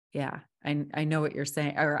 yeah, I know what you're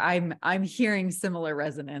saying, or I'm hearing similar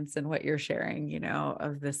resonance in what you're sharing, you know,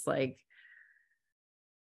 of this, like,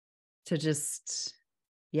 to just,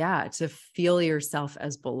 yeah, to feel yourself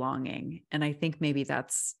as belonging. And I think maybe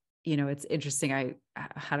that's, you know, it's interesting. I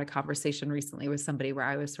had a conversation recently with somebody where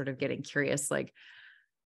I was sort of getting curious, like,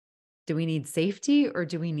 do we need safety or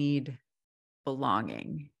do we need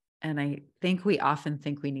belonging? And I think we often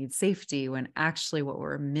think we need safety when actually what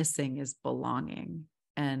we're missing is belonging,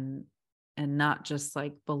 and not just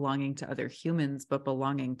like belonging to other humans, but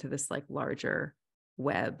belonging to this like larger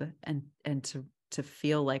web, and to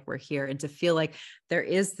feel like we're here, and to feel like there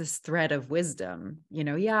is this thread of wisdom, you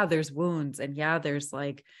know, yeah, there's wounds, and yeah, there's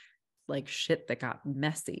like shit that got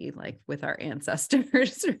messy, like with our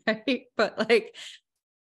ancestors, right? But like,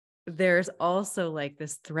 there's also like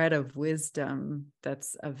this thread of wisdom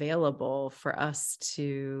that's available for us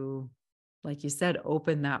to, like you said,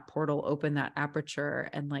 open that portal, open that aperture,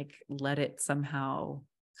 and like let it somehow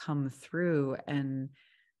come through. And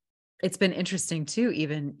it's been interesting too,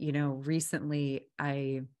 even, you know, recently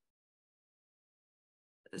I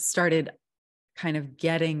started kind of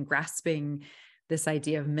grasping this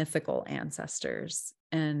idea of mythical ancestors.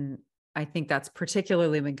 And I think that's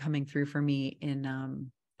particularly been coming through for me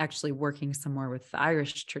in actually working some more with the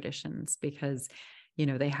Irish traditions, because, you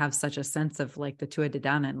know, they have such a sense of like the Tua de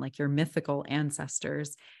Danann, like your mythical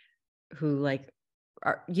ancestors, who like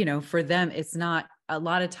are, you know, for them, it's not a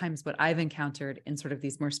lot of times what I've encountered in sort of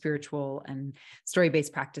these more spiritual and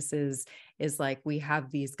story-based practices is like, we have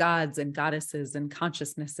these gods and goddesses and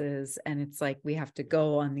consciousnesses, and it's like, we have to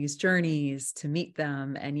go on these journeys to meet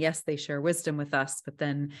them. And yes, they share wisdom with us, but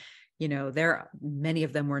then, you know, many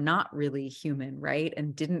of them were not really human, right?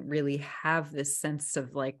 And didn't really have this sense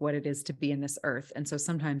of like what it is to be in this earth. And so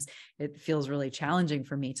sometimes it feels really challenging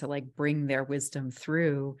for me to like bring their wisdom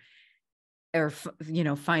through, or, you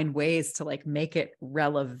know, find ways to like make it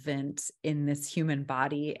relevant in this human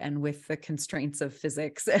body and with the constraints of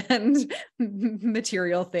physics and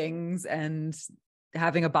material things, and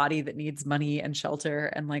having a body that needs money and shelter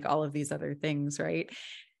and like all of these other things, right?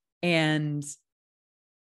 And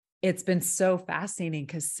it's been so fascinating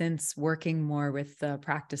because since working more with the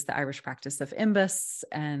Irish practice of imbus,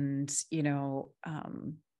 and, you know,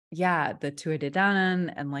 yeah, the Tua de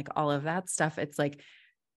Danann and like all of that stuff, it's like,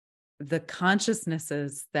 the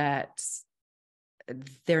consciousnesses that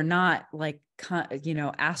they're not like, you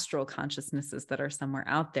know, astral consciousnesses that are somewhere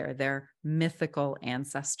out there. They're mythical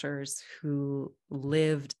ancestors who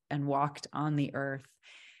lived and walked on the earth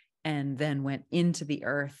and then went into the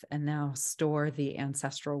earth and now store the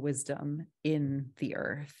ancestral wisdom in the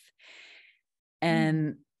earth.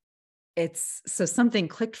 And it's so something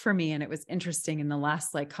clicked for me. And it was interesting in the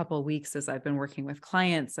last like couple of weeks, as I've been working with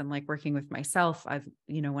clients and like working with myself, I've,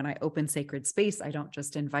 you know, when I open sacred space, I don't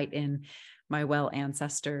just invite in my well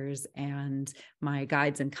ancestors and my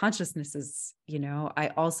guides and consciousnesses, you know, I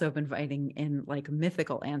also have been inviting in like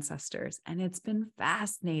mythical ancestors. And it's been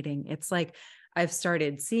fascinating. It's like, I've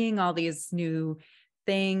started seeing all these new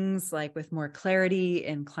things like with more clarity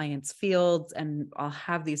in clients' fields, and I'll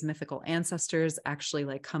have these mythical ancestors actually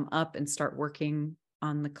like come up and start working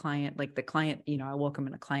on the client, like the client, you know, I welcome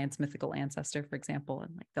in a client's mythical ancestor, for example,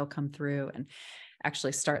 and like they'll come through and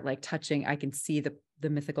actually start like touching. I can see the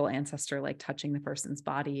mythical ancestor like touching the person's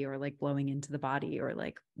body, or like blowing into the body, or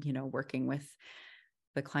like, you know, working with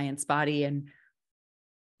the client's body. And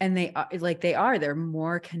they are like, they're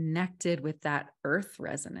more connected with that earth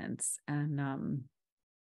resonance.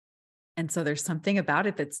 And so there's something about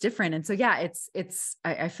it that's different. And so, yeah,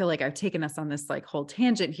 I feel like I've taken us on this like whole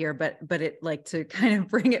tangent here, but it, like, to kind of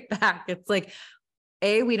bring it back, it's like,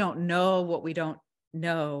 we don't know what we don't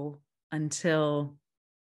know until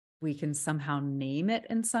we can somehow name it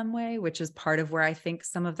in some way, which is part of where I think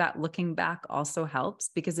some of that looking back also helps,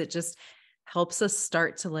 because it just helps us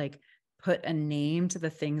start to like put a name to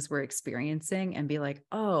the things we're experiencing and be like,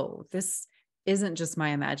 oh, this isn't just my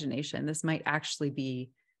imagination. This might actually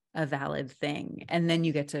be a valid thing. And then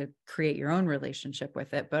you get to create your own relationship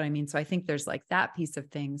with it. But I mean, so I think there's like that piece of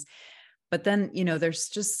things, but then, you know, there's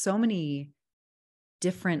just so many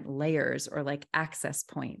different layers or like access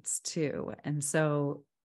points too. And so,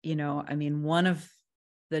 you know, I mean, one of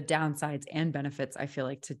the downsides and benefits, I feel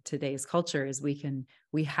like, to today's culture is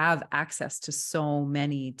we have access to so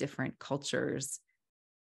many different cultures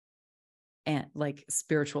and like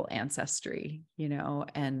spiritual ancestry, you know,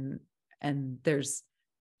 and there's,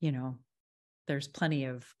 you know, there's plenty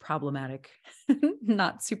of problematic,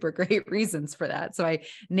 not super great reasons for that. So I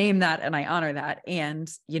name that and I honor that. And,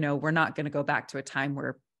 you know, we're not going to go back to a time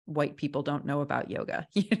where white people don't know about yoga,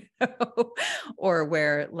 or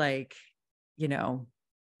where like,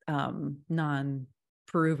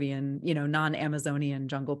 non-Peruvian, non-Amazonian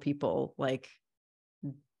jungle people like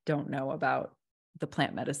don't know about the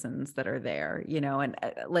plant medicines that are there, and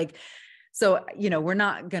like, so, we're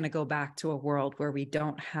not going to go back to a world where we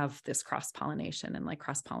don't have this cross-pollination, and like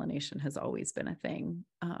cross-pollination has always been a thing.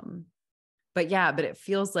 But it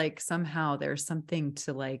feels like somehow there's something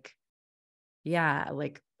to like,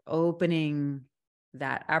 like opening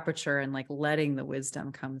that aperture and like letting the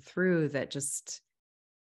wisdom come through that just,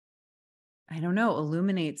 I don't know,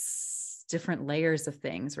 illuminates different layers of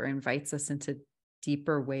things or invites us into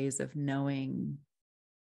deeper ways of knowing.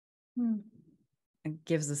 It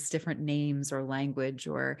gives us different names or language,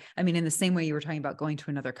 or, I mean, in the same way you were talking about going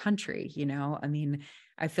to another country, I mean,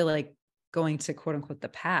 I feel like going to quote unquote the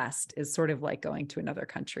past is sort of like going to another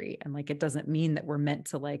country. And like, it doesn't mean that we're meant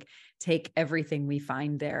to like take everything we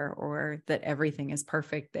find there or that everything is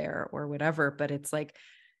perfect there or whatever, but it's like,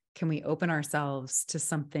 can we open ourselves to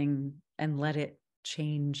something and let it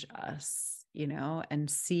change us, and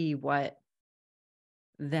see what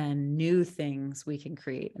then new things we can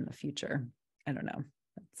create in the future. I don't know.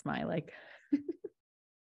 That's my like.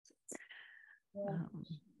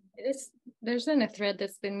 There's been a thread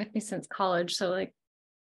that's been with me since college. So like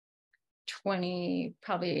probably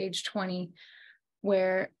age 20,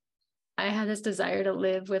 where I had this desire to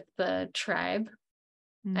live with the tribe.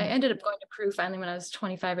 I ended up going to Peru finally when I was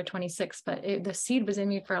 25 or 26, but the seed was in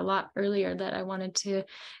me for a lot earlier that I wanted to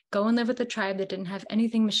go and live with a tribe that didn't have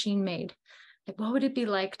anything machine made. Like, what would it be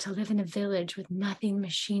like to live in a village with nothing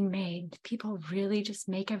machine made? People really just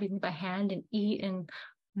make everything by hand and eat and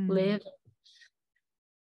live.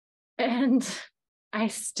 And I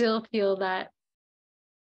still feel that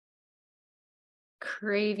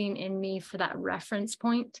craving in me for that reference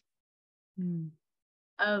point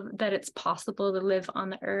of that it's possible to live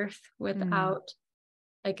on the earth without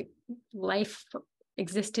like life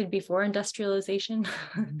existed before industrialization.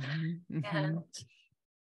 And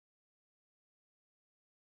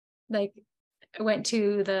like I went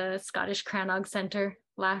to the Scottish Crannog Centre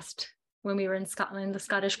when we were in Scotland. The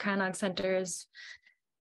Scottish Crannog Centre is,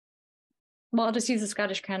 well, I'll just use the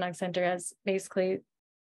Scottish Crannog Centre as basically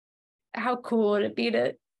how cool would it be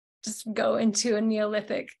to just go into a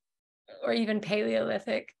Neolithic or even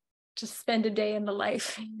Paleolithic, just spend a day in the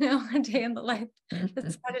life, a day in the life.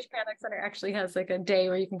 The Scottish Crannog Centre actually has like a day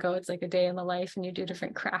where you can go. It's like a day in the life and you do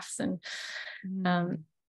different crafts and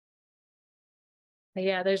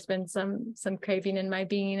there's been some craving in my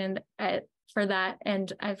being and for that.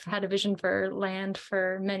 And I've had a vision for land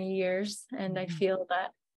for many years. And I feel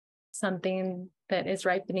that something that is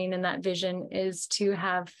ripening in that vision is to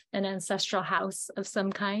have an ancestral house of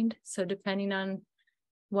some kind. So depending on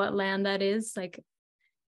what land that is, like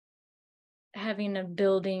having a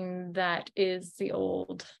building that is the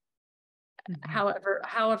old,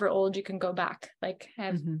 however old you can go back, like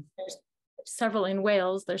there's several in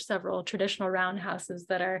Wales. There's several traditional roundhouses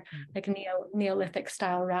that are like Neolithic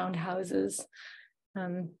style roundhouses.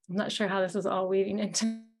 I'm not sure how this is all weaving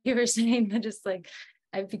into you were saying, but just like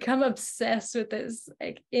I've become obsessed with this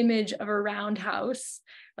like image of a roundhouse,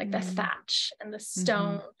 like the thatch and the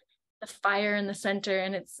stone, the fire in the center,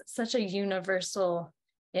 and it's such a universal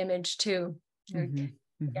image too.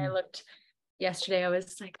 I looked yesterday. I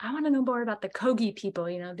was like, I want to know more about the Kogi people.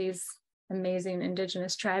 These amazing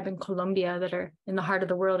indigenous tribe in Colombia that are in the heart of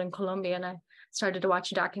the world in Colombia. And I started to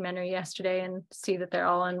watch a documentary yesterday and see that they're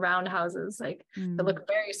all in roundhouses, like that look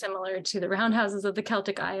very similar to the roundhouses of the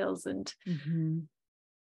Celtic Isles. And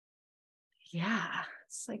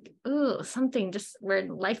it's like, something just where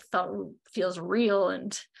life feels real.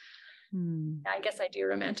 And I guess I do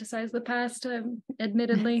romanticize the past,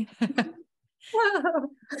 admittedly.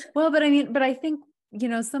 Well, but I think,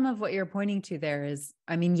 some of what you're pointing to there is,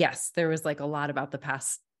 I mean, yes, there was like a lot about the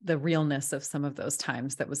past, the realness of some of those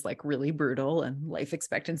times that was like really brutal and life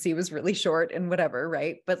expectancy was really short and whatever.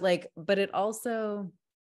 Right. But it also,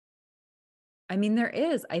 I mean,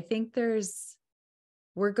 I feel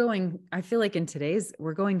like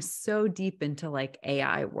we're going so deep into like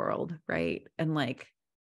AI world. Right. And like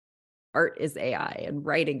art is AI and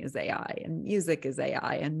writing is AI and music is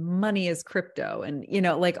AI and money is crypto. And,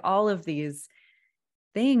 like all of these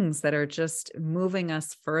things that are just moving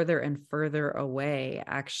us further and further away,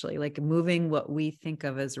 actually, like moving what we think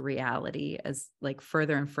of as reality as like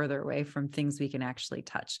further and further away from things we can actually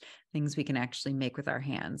touch, things we can actually make with our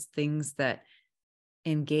hands, things that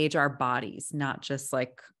engage our bodies, not just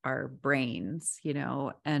like our brains,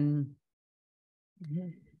 and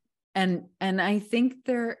I think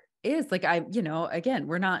is like, again,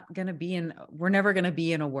 we're never going to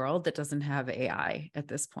be in a world that doesn't have AI at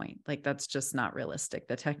this point. Like, that's just not realistic.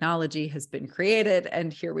 The technology has been created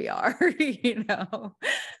and here we are,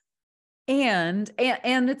 and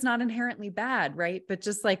it's not inherently bad, right? But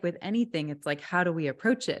just like with anything, it's like, how do we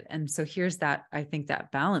approach it? And so here's that, I think,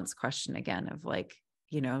 that balance question again of like,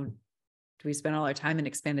 do we spend all our time in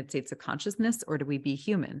expanded states of consciousness, or do we be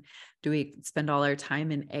human? Do we spend all our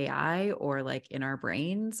time in AI or like in our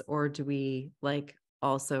brains, or do we like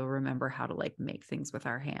also remember how to like make things with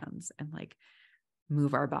our hands and like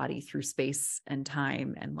move our body through space and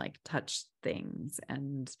time and like touch things?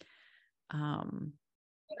 And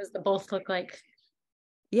what does the both look like?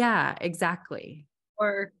 Yeah, exactly.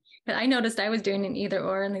 Or I noticed I was doing an either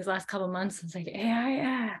or in these last couple of months. It's like,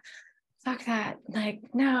 yeah, fuck that. Like,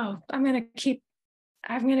 no, I'm going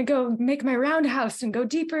to go make my roundhouse and go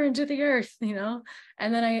deeper into the earth, And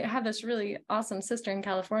then I have this really awesome sister in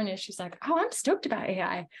California. She's like, oh, I'm stoked about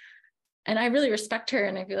AI. And I really respect her.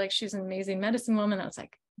 And I feel like she's an amazing medicine woman. I was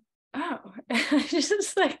like, oh,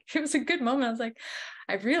 just like, it was a good moment. I was like,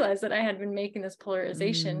 I realized that I had been making this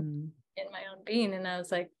polarization in my own being. And I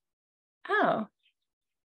was like, oh,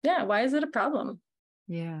 yeah, why is it a problem?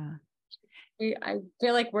 Yeah. I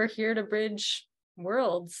feel like we're here to bridge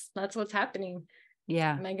worlds. That's what's happening.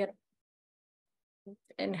 Yeah.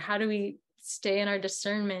 And how do we stay in our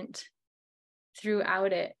discernment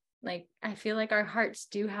throughout it? Like, I feel like our hearts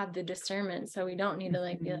do have the discernment, so we don't need to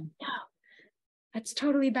like be like, no, that's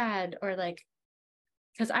totally bad. Or like,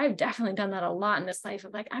 because I've definitely done that a lot in this life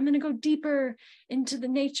of like, I'm going to go deeper into the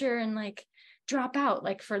nature and like drop out.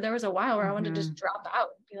 Like there was a while where I wanted to just drop out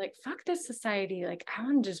and be like, fuck this society. Like, I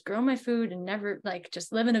want to just grow my food and never like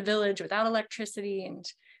just live in a village without electricity and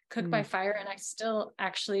cook by fire. And I still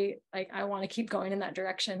actually like, I want to keep going in that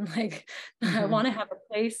direction. Like I want to have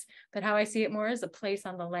a place, but how I see it more is a place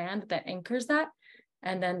on the land that anchors that.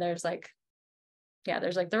 And then there's like,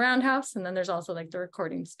 there's like the roundhouse, and then there's also like the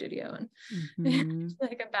recording studio, and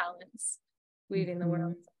like a balance, weaving the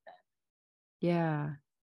world. Yeah.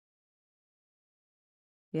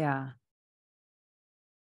 Yeah.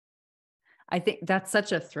 I think that's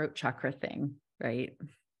such a throat chakra thing, right?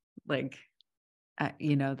 Like,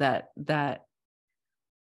 that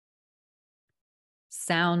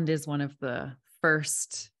sound is one of the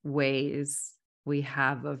first ways we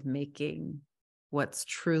have of making what's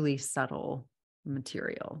truly subtle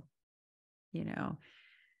material,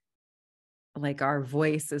 like our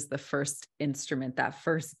voice is the first instrument, that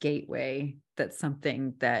first gateway, that's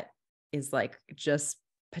something that is like just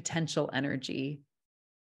potential energy,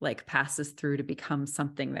 like passes through to become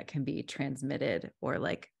something that can be transmitted or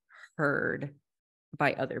like heard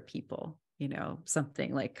by other people,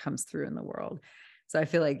 something like comes through in the world. So I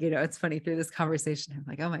feel like, it's funny through this conversation, I'm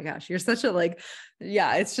like, oh my gosh, you're such a like,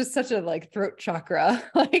 it's just such a like throat chakra,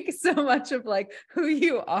 like so much of like who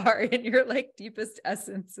you are and your like deepest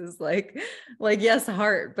essence is like, yes,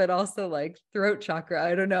 heart, but also like throat chakra.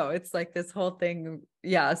 I don't know. It's like this whole thing.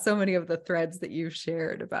 Yeah. So many of the threads that you've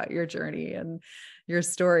shared about your journey and your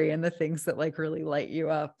story and the things that like really light you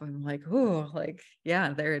up. I'm like, oh, like,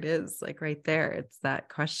 yeah, there it is. Like right there. It's that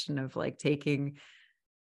question of like taking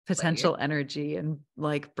potential energy and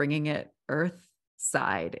like bringing it earth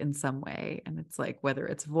side in some way. And it's like, whether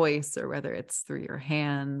it's voice or whether it's through your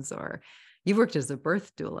hands, or you've worked as a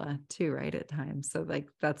birth doula too, right? At times. So like,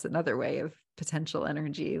 that's another way of potential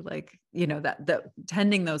energy, like, that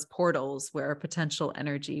tending those portals where potential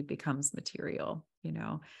energy becomes material,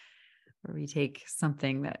 where we take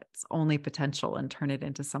something that's only potential and turn it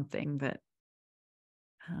into something that,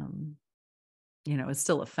 is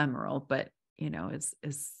still ephemeral, but is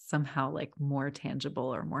somehow like more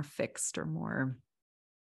tangible or more fixed or more,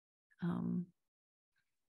 I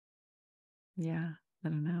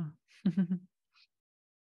don't know.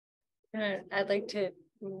 I'd like to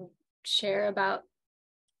share about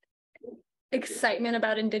excitement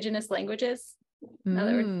about Indigenous languages. Now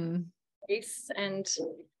that we're race, and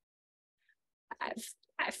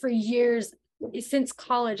for years, since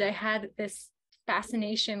college, I had this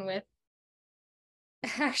fascination with,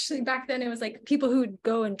 actually back then it was like people who would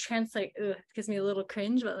go and translate, it gives me a little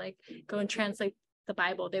cringe, but like go and translate the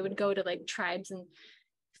Bible. They would go to like tribes and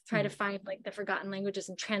try to find like the forgotten languages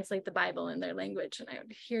and translate the Bible in their language. And I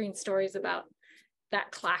was hearing stories about that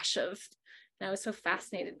clash of, and I was so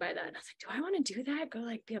fascinated by that. And I was like, do I want to do that? Go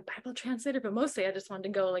like be a Bible translator? But mostly I just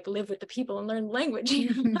wanted to go like live with the people and learn language.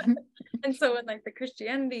 And so when like the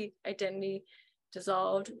Christianity identity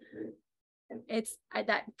dissolved,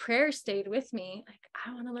 that prayer stayed with me. Like,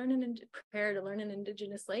 I want to learn prepare to learn an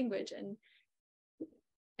Indigenous language.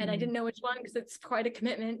 And I didn't know which one because it's quite a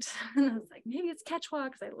commitment. And I was like, maybe it's Quechua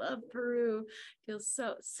because I love Peru. Feels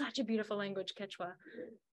such a beautiful language, Quechua.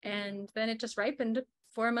 And then it just ripened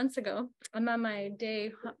 4 months ago. I'm on my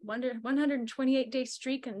 128-day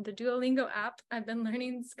streak in the Duolingo app. I've been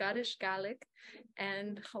learning Scottish Gaelic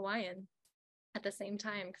and Hawaiian at the same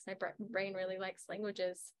time because my brain really likes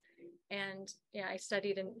languages. And yeah, I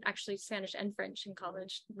studied in actually Spanish and French in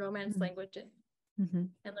college, Romance languages. And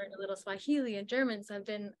learned a little Swahili and German. So I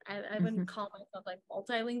wouldn't call myself like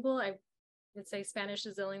multilingual. I would say Spanish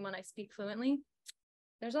is the only one I speak fluently.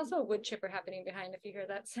 There's also a wood chipper happening behind if you hear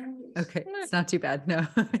that sound. Okay, it's not too bad. No.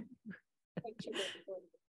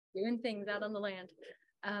 Doing things out on the land.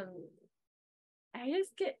 I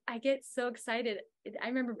get so excited. I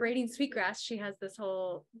remember braiding Sweetgrass. She has this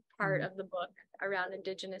whole part of the book around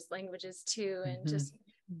Indigenous languages too, and just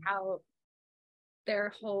how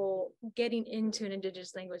their whole getting into an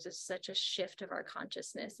Indigenous language is such a shift of our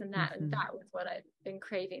consciousness. And that was what I've been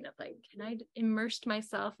craving of like, can I immerse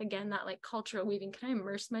myself again, that like cultural weaving, can I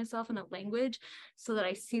immerse myself in a language so that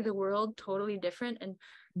I see the world totally different and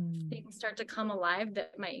things start to come alive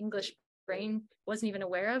that my English brain wasn't even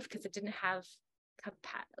aware of because it didn't have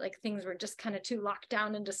like things were just kind of too locked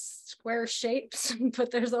down into square shapes.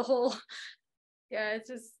 But there's a whole it's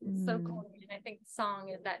just so cool. And I think song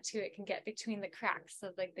is that too. It can get between the cracks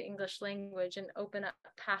of like the English language and open up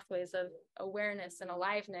pathways of awareness and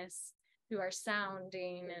aliveness through our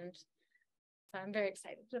sounding. And so I'm very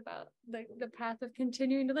excited about the path of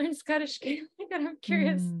continuing to learn Scottish Gaelic. And I'm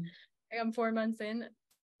curious. I'm 4 months in.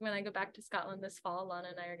 When I go back to Scotland this fall, Lana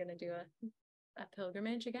and I are going to do a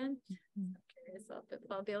pilgrimage again. I'm curious if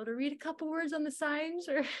I'll be able to read a couple words on the signs,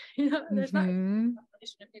 or there's not a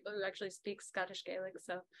population of people who actually speak Scottish Gaelic,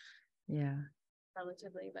 so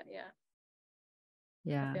relatively, but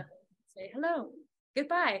say hello,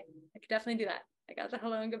 goodbye. I could definitely do that. I got the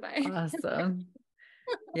hello and goodbye. Awesome.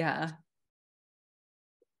 Yeah,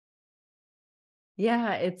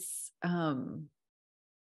 it's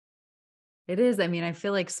it is. I mean, I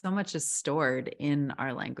feel like so much is stored in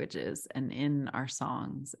our languages and in our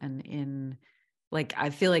songs and in like, I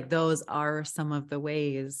feel like those are some of the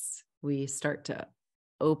ways we start to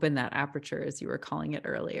open that aperture, as you were calling it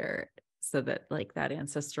earlier, so that like that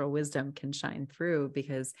ancestral wisdom can shine through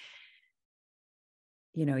because,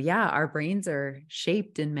 our brains are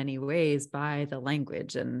shaped in many ways by the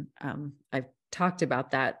language. And I've talked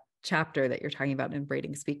about that chapter that you're talking about in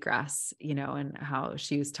Braiding Sweetgrass, and how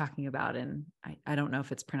she was talking about, and I don't know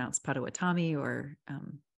if it's pronounced Potawatomi or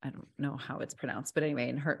I don't know how it's pronounced, but anyway,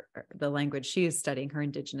 in the language she is studying, her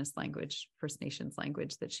Indigenous language, First Nations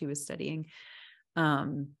language that she was studying, she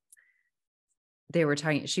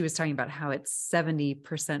was talking about how it's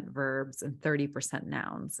 70% verbs and 30%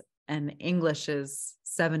 nouns, and English is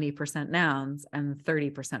 70% nouns and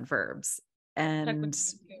 30% verbs. And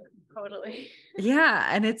totally. Yeah.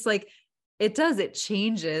 And it's like, it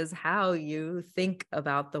changes how you think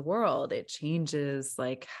about the world. It changes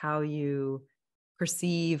like how you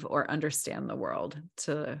perceive or understand the world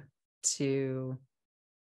to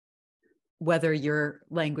whether your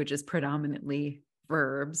language is predominantly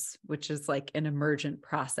verbs, which is like an emergent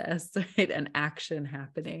process, right? An action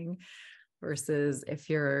happening, versus if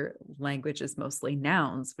your language is mostly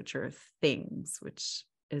nouns, which are things, which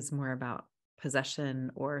is more about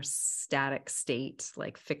possession or static state,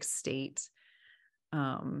 like fixed state.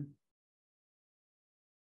 It's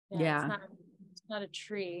not a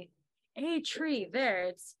tree. A tree there.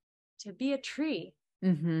 It's to be a tree.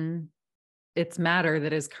 It's matter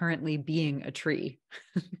that is currently being a tree.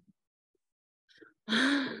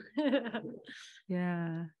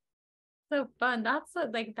 Yeah. So fun. That's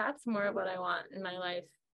more of what I want in my life.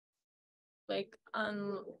 Like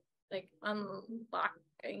unlocking,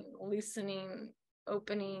 loosening,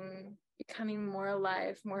 opening, becoming more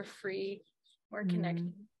alive, more free, more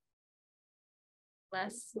connected,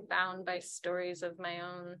 less bound by stories of my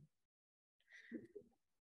own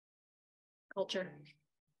culture.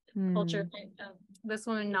 This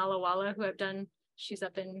woman Nalawala, who she's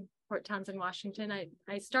up in Port Townsend, Washington.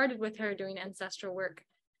 I started with her doing ancestral work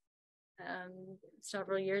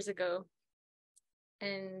several years ago,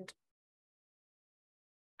 and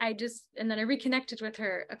then I reconnected with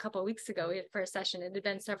her a couple of weeks ago for a session. It had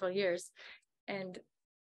been several years, and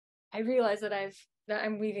I realized that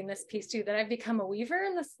I'm weaving this piece too, that I've become a weaver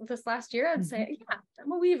in this last year. I'd say, yeah,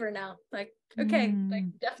 I'm a weaver now. Like, okay,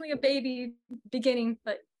 like definitely a baby beginning,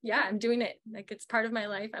 but yeah, I'm doing it. Like, it's part of my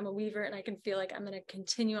life. I'm a weaver, and I can feel like I'm going to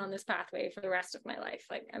continue on this pathway for the rest of my life.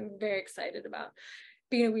 Like, I'm very excited about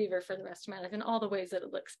being a weaver for the rest of my life in all the ways that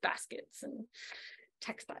it looks, baskets and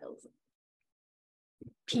textiles,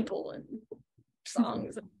 people and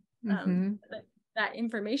songs. Mm-hmm. That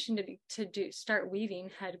information to start weaving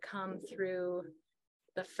had come through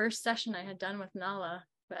the first session I had done with Nala,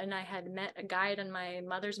 and I had met a guide on my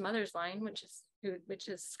mother's line, which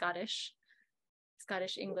is Scottish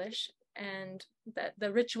English, and that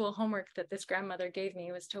the ritual homework that this grandmother gave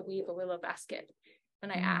me was to weave a willow basket.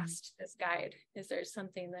 And I asked this guide, is there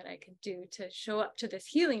something that I could do to show up to this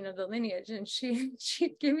healing of the lineage? And she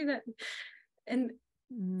gave me that. And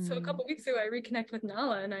so a couple of weeks ago, I reconnect with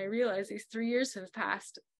Nala, and I realized these 3 years have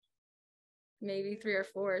passed, maybe 3 or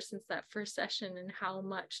 4, since that first session, and how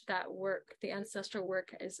much that work, the ancestral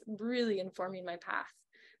work, is really informing my path.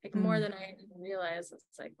 Like more than I realized.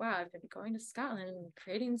 It's like, wow, I've been going to Scotland and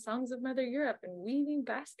creating songs of Mother Europe and weaving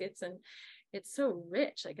baskets, and it's so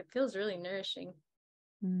rich. Like it feels really nourishing.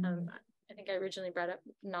 I think I originally brought up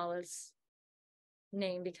Nala's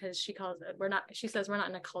name because she says we're not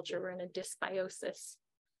in a culture, we're in a dysbiosis.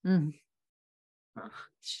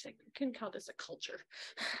 She's like, we can call this a culture.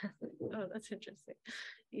 Oh, that's interesting.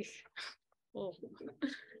 Oh,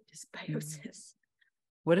 dysbiosis.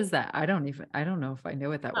 What is that? I don't know if I know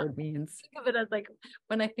what that word means. Think of it as like,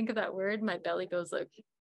 when I think of that word, my belly goes like,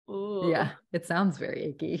 ooh. Yeah, it sounds very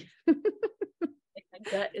icky. Like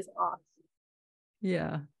my gut is off.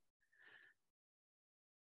 Yeah.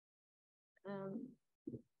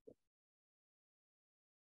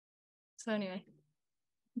 So anyway.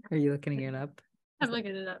 Are you looking it up? I'm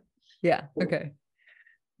looking it up. Yeah. Okay.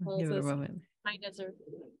 Give it a moment. As a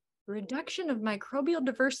reduction of microbial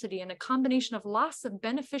diversity and a combination of loss of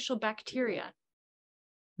beneficial bacteria.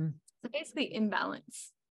 So basically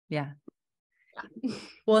imbalance. Yeah.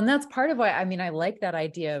 Well, and that's part of why, I mean, I like that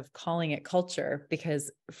idea of calling it culture, because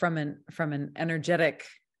from an energetic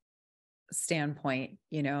standpoint,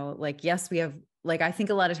 like, yes, we have, like, I think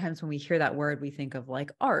a lot of times when we hear that word, we think of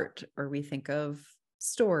like art, or we think of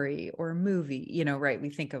story or movie, right?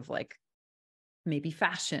 We think of like maybe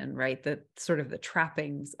fashion, right? The sort of the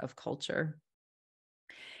trappings of culture.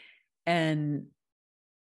 And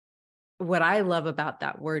what I love about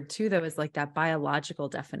that word too, though, is like that biological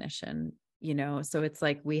definition, so it's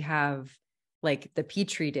like we have like the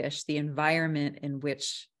petri dish, the environment in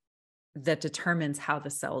which that determines how the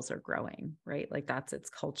cells are growing, right? Like that's its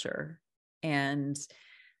culture. And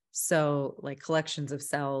so like collections of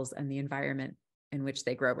cells and the environment in which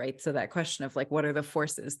they grow, right? So that question of like, what are the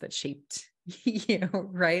forces that shaped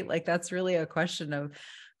right? Like that's really a question of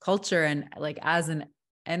culture. And like as an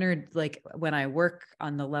energy, like when I work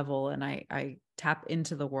on the level and I tap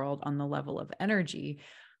into the world on the level of energy,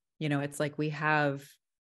 it's like we have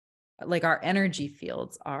like our energy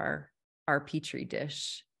fields are our petri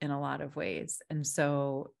dish in a lot of ways. And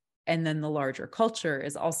so, and then the larger culture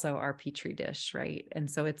is also our petri dish, right?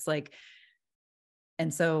 And so it's like,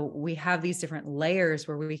 and so we have these different layers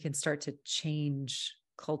where we can start to change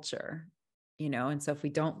culture, and so if we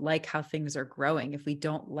don't like how things are growing, if we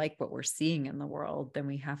don't like what we're seeing in the world, then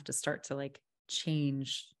we have to start to like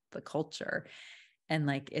change the culture. And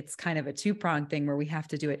like, it's kind of a two-pronged thing where we have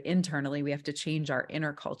to do it internally. We have to change our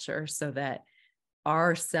inner culture so that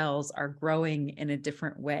our cells are growing in a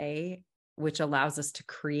different way, which allows us to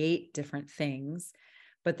create different things.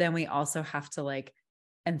 But then we also have to like,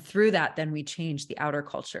 and through that, then we change the outer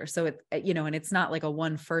culture. So it, and it's not like a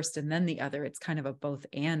one first and then the other, it's kind of a both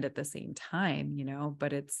and at the same time,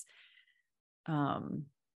 but it's, I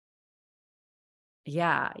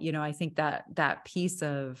think that piece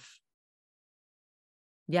of,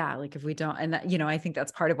 like if we don't, and that, I think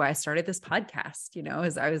that's part of why I started this podcast,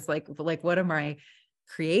 is I was like, what am I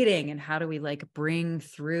creating, and how do we like bring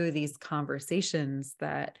through these conversations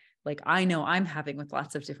that like I know I'm having with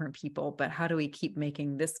lots of different people, but how do we keep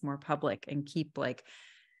making this more public and keep like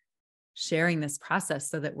sharing this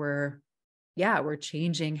process so that we're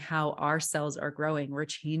changing how our cells are growing. We're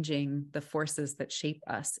changing the forces that shape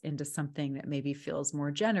us into something that maybe feels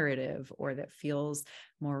more generative, or that feels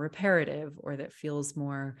more reparative, or that feels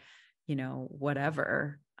more,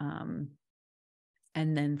 whatever. And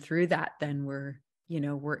then through that, then we're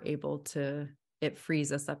able to, it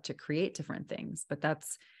frees us up to create different things. But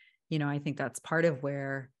that's, I think that's part of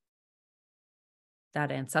where that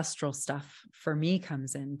ancestral stuff for me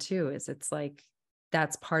comes in too, is it's like,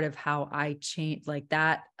 that's part of how I change, like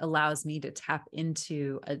that allows me to tap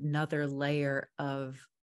into another layer of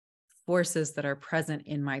forces that are present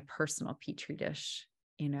in my personal petri dish,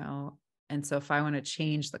 And so if I want to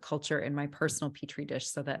change the culture in my personal petri dish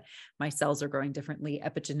so that my cells are growing differently,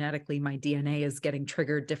 epigenetically, my DNA is getting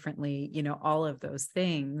triggered differently, all of those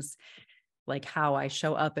things, like how I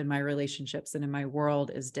show up in my relationships and in my world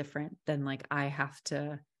is different, then like I have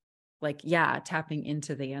to like, tapping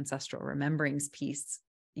into the ancestral remembrance piece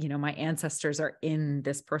my ancestors are in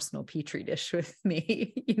this personal petri dish with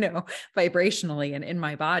me, vibrationally and in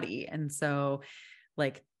my body. And so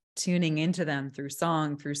like tuning into them through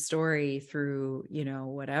song, through story, through,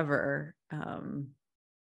 whatever.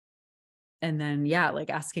 And then, like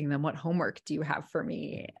asking them, what homework do you have for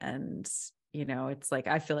me? And, it's like,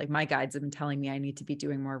 I feel like my guides have been telling me I need to be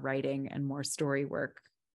doing more writing and more story work,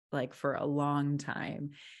 like for a long time.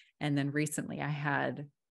 And then recently I had,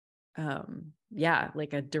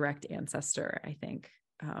 like a direct ancestor, I think,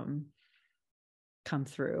 come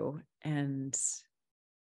through, and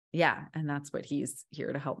that's what he's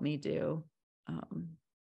here to help me do.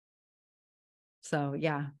 So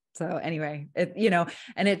anyway, it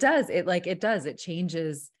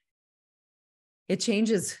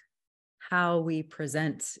changes how we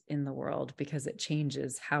present in the world, because it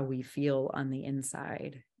changes how we feel on the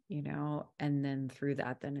inside, and then through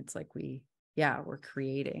that, then it's like we're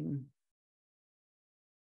creating,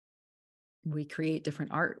 we create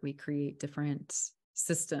different art, we create different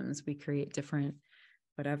systems, we create different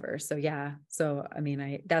whatever. So I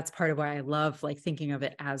mean, that's part of why I love like thinking of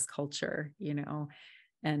it as culture,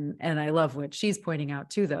 and I love what she's pointing out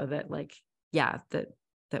too, though, that like,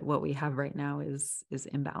 that what we have right now is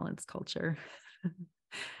imbalanced culture.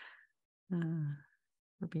 We're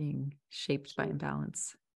being shaped by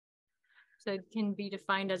imbalance. So it can be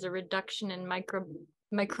defined as a reduction in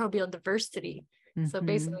microbial diversity. Mm-hmm. So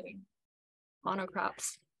basically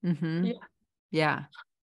monocrops. Mm-hmm. Yeah.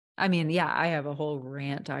 I mean, I have a whole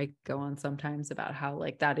rant I go on sometimes about how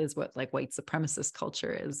like that is what like white supremacist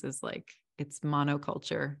culture is like, it's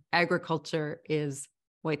monoculture. Agriculture is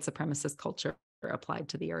white supremacist culture applied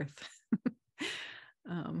to the earth,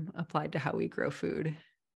 applied to how we grow food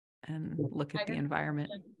and look at the environment.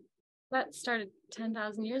 That started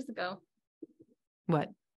 10,000 years ago. What?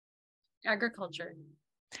 Agriculture.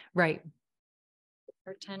 Right.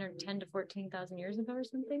 Or 10 to 14,000 years ago or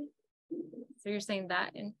something. So you're saying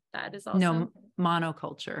that, and that is also no,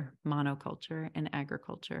 monoculture and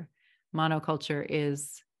agriculture. Monoculture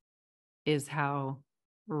is how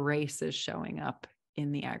race is showing up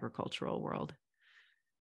in the agricultural world,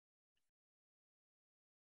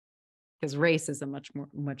 because race is a much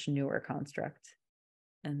newer construct,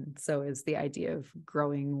 and so is the idea of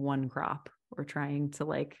growing one crop or trying to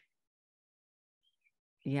like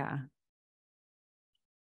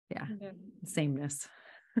sameness.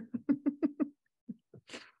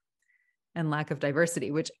 And lack of diversity,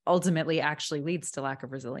 which ultimately actually leads to lack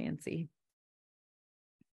of resiliency.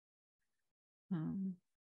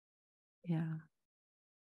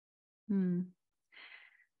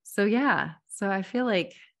 So I feel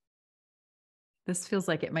like this feels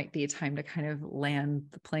like it might be a time to kind of land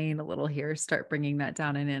the plane a little here, start bringing that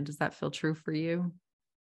down and in. Does that feel true for you?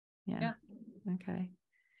 Yeah. Okay.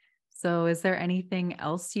 So is there anything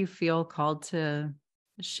else you feel called to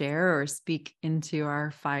share or speak into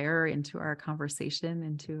our fire, into our conversation,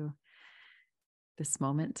 into this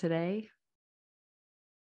moment today?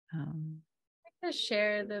 I can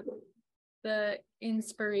share the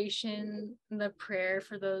inspiration, the prayer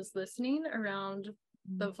for those listening around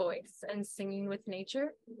the voice and singing with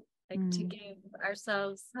nature, like to give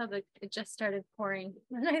ourselves how it just started pouring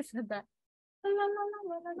when I said that.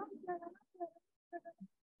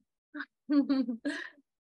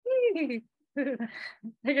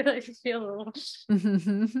 I could like feel a little.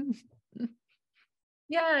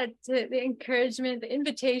 The encouragement, the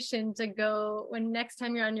invitation to go when next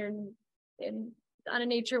time you're on a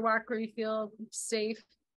nature walk where you feel safe,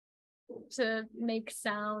 to make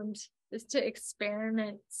sound, is to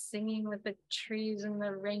experiment singing with the trees and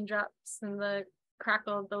the raindrops and the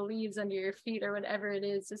crackle of the leaves under your feet or whatever it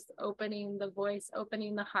is, just opening the voice,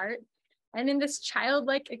 opening the heart. And in this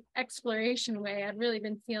childlike exploration way, I've really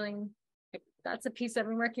been feeling like that's a piece I've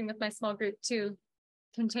been working with my small group too.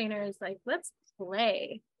 Containers, like, let's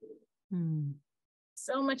play.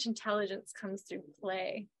 So much intelligence comes through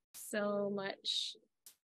play, so much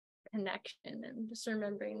connection, and just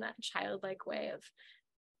remembering that childlike way of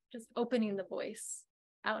just opening the voice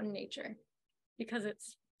out in nature because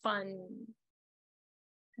it's fun.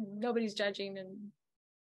 Nobody's judging and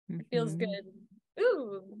it feels good.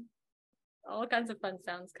 Ooh, all kinds of fun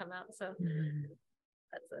sounds come out. So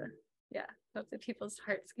that's hope that people's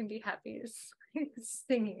hearts can be happy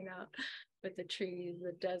singing out with the trees,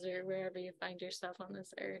 the desert, wherever you find yourself on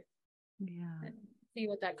this earth. And see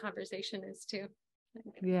what that conversation is too.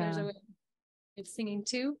 There's a way of singing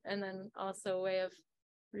too, and then also a way of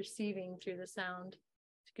receiving through the sound.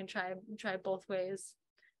 You can try both ways.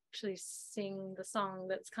 Actually sing the song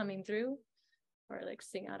that's coming through, or like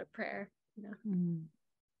sing out a prayer.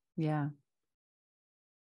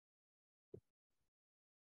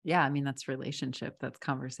 Yeah, I mean, that's relationship, that's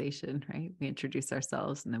conversation, right? We introduce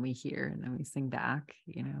ourselves and then we hear and then we sing back,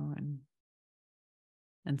 and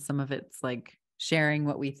some of it's like sharing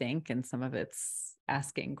what we think and some of it's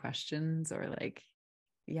asking questions or like,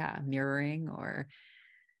 yeah, mirroring or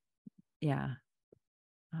yeah.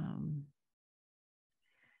 Um,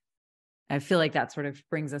 I feel like that sort of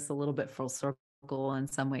brings us a little bit full circle in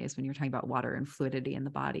some ways when you're talking about water and fluidity in the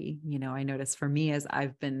body. I notice for me as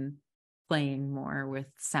I've been playing more with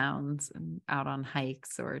sounds and out on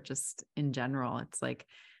hikes or just in general, it's like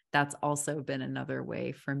that's also been another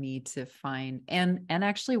way for me to find and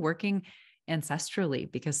actually working ancestrally,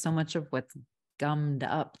 because so much of what's gummed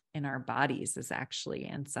up in our bodies is actually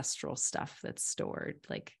ancestral stuff that's stored,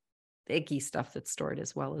 like the icky stuff that's stored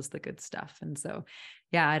as well as the good stuff. And so,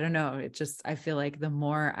 yeah, I don't know. I feel like the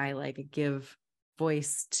more I like give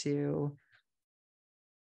voice to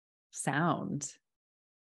sound,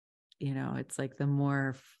 it's like the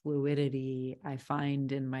more fluidity I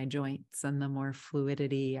find in my joints and the more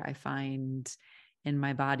fluidity I find in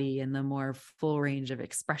my body and the more full range of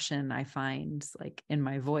expression I find like in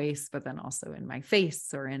my voice, but then also in my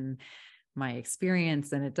face or in my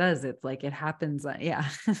experience. And it's like, it happens. Yeah.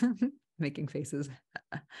 Making faces.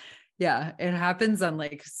 Yeah. It happens on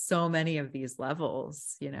like so many of these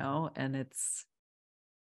levels, and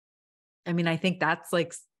I think that's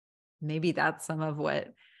like, maybe that's some of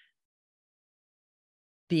what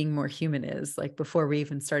being more human is like before we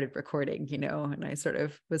even started recording, and I sort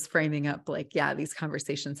of was framing up like, yeah, these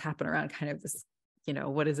conversations happen around kind of this,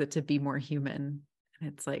 what is it to be more human? And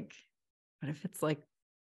it's like, what if it's like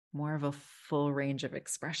more of a full range of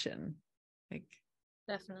expression? Like,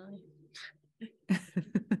 Definitely.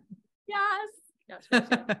 Yes. Yes. Yes.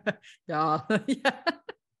 Yeah. Yeah.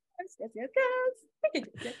 Yes. Yes. Yes. Yes.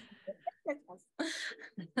 Yes. Yes.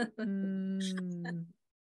 Yes. Mm.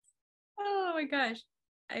 Oh my gosh.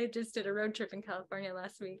 I just did a road trip in California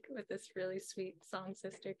last week with this really sweet song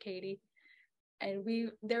sister, Katie. And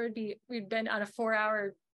we'd been on a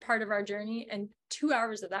 4-hour part of our journey, and 2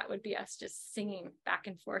 hours of that would be us just singing back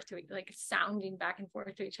and forth like sounding back and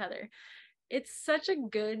forth to each other. It's such a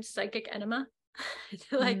good psychic enema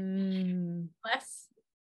to like less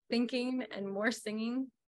thinking and more singing,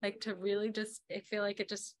 like to really just, I feel like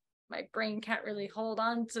my brain can't really hold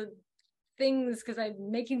on to things because I'm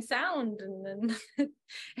making sound, and then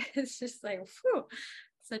it's just like, whew,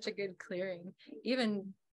 such a good clearing.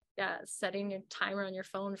 Even setting your timer on your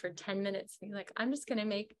phone for 10 minutes, being like, I'm just gonna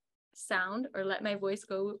make sound or let my voice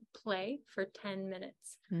go play for 10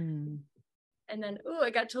 minutes. And then,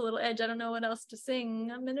 I got to a little edge, I don't know what else to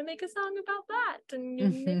sing, I'm gonna make a song about that, and you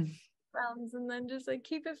make sounds and then just like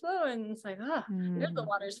keep it flowing. It's like, there's the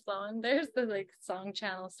water's flowing, there's the like song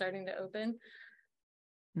channel starting to open.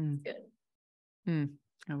 It's good.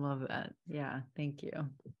 I love that. Yeah, thank you.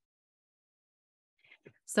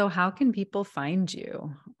 So how can people find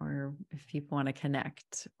you, or if people want to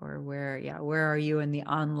connect, or where are you in the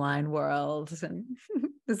online world? And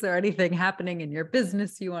is there anything happening in your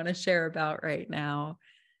business you want to share about right now?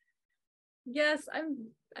 Yes,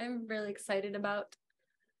 I'm really excited about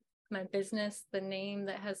my business. The name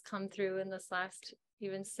that has come through in this last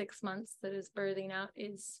even 6 months that is birthing out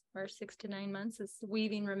or 6 to 9 months, is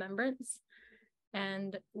Weaving Remembrance.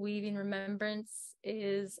 And Weaving Remembrance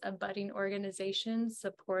is a budding organization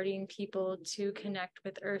supporting people to connect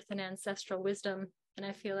with earth and ancestral wisdom. And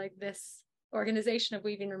I feel like this organization of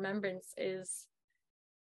Weaving Remembrance is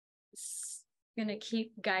going to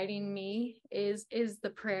keep guiding me, is the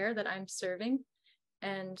prayer that I'm serving.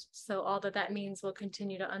 And so all that means will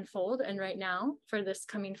continue to unfold. And right now, for this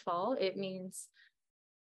coming fall, it means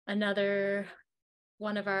another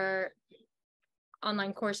one of our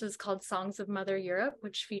online courses called Songs of Mother Europe,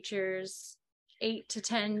 which features 8 to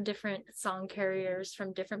 10 different song carriers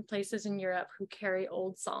from different places in Europe who carry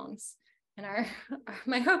old songs. And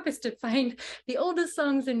my hope is to find the oldest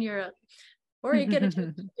songs in Europe, or you get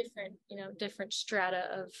a different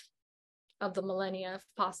strata of the millennia if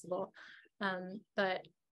possible. But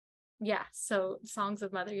yeah, so Songs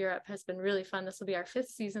of Mother Europe has been really fun. This will be our 5th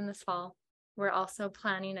season this fall. We're also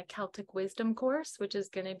planning a Celtic wisdom course, which is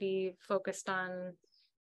going to be focused on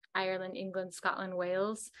Ireland, England, Scotland,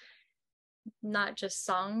 Wales, not just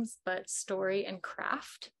songs, but story and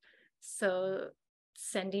craft. So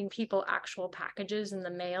sending people actual packages in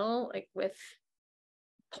the mail, like with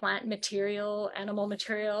plant material, animal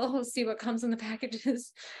material, we'll see what comes in the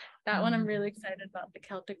packages. That one I'm really excited about, the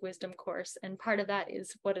Celtic wisdom course. And part of that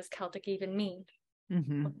is, what does Celtic even mean?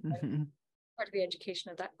 Part of the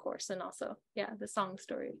education of that course. And also, the song,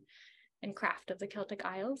 story, and craft of the Celtic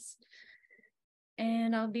Isles.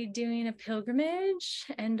 And I'll be doing a pilgrimage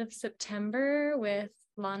end of September with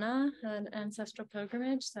Lana, an ancestral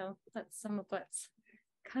pilgrimage. So that's some of what's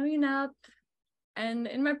coming up. And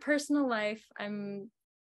in my personal life, I'm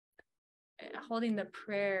holding the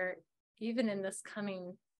prayer, even in this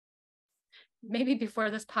coming, maybe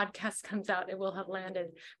before this podcast comes out, it will have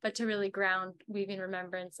landed, but to really ground weaving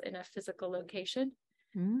remembrance in a physical location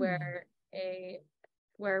where a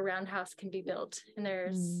roundhouse can be built.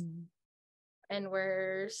 And and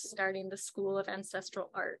we're starting the School of Ancestral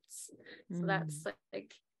Arts. So that's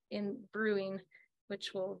like in brewing,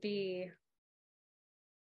 which will be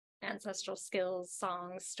ancestral skills,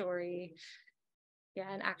 songs, story,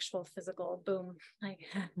 an actual physical boom, like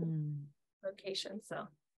location. So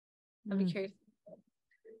I'll be curious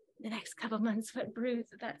the next couple months what brews.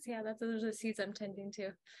 That's those are the seeds I'm tending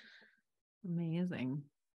to. Amazing.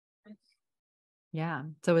 Yeah.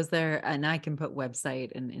 So is there, and I can put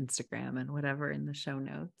website and Instagram and whatever in the show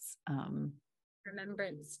notes.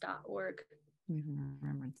 Remembrance.org.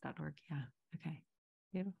 Remembrance.org. Yeah. Okay.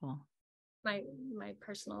 Beautiful. My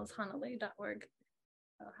personal is HannaLeigh.org.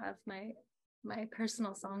 I'll have my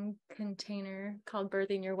personal song container called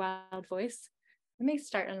Birthing Your Wild Voice. I may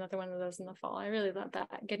start another one of those in the fall. I really love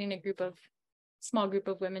that. Getting a small group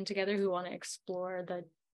of women together who want to explore the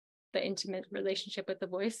intimate relationship with the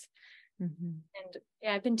voice. And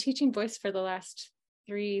I've been teaching voice for the last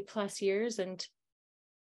 3+ years, and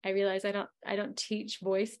I realize I don't teach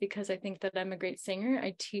voice because I think that I'm a great singer.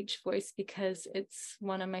 I teach voice because it's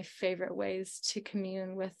one of my favorite ways to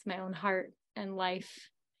commune with my own heart and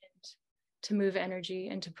life, and to move energy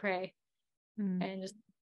and to pray, and just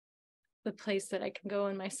the place that I can go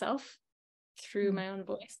in myself through my own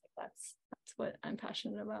voice. That's what I'm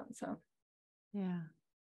passionate about. So yeah,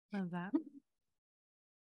 love that.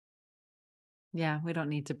 Yeah, we don't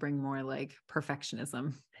need to bring more like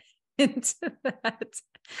perfectionism into that.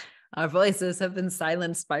 Our voices have been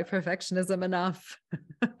silenced by perfectionism enough.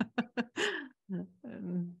 You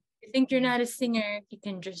think you're not a singer, you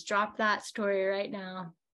can just drop that story right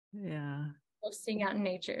now. Yeah. Go sing out in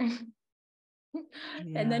nature.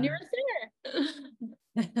 And then you're a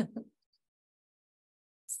singer.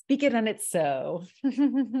 Speak it and it's so.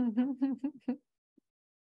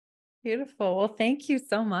 Beautiful. Well, thank you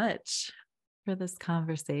so much for this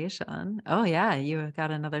conversation. Oh yeah, you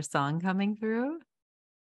got another song coming through?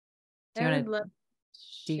 Do you want to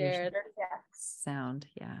share your sound?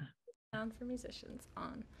 Yeah. Sound for musicians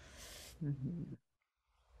on.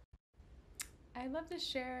 I'd love to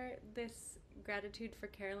share this gratitude for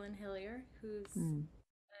Carolyn Hillier, who's a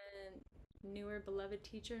newer beloved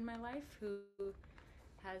teacher in my life, who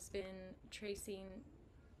has been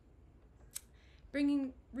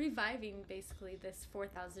reviving basically this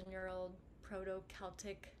 4,000-year-old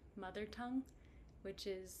Proto-Celtic mother tongue, which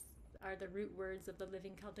are the root words of the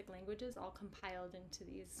living Celtic languages, all compiled into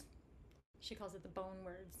these, she calls it the bone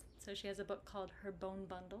words. So she has a book called Her Bone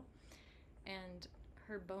Bundle, and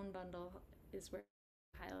her bone bundle is where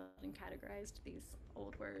she compiled and categorized these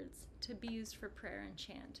old words to be used for prayer and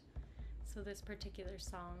chant. So this particular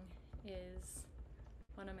song is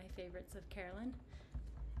one of my favorites of Carolyn,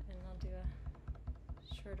 and I'll do a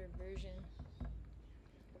shorter version.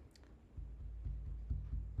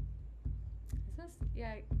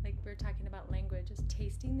 Like we're talking about language, just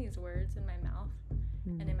tasting these words in my mouth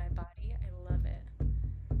and in my body. I love it.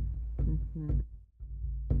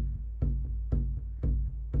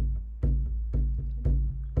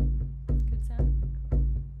 Good sound.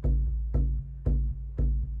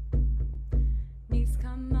 Nis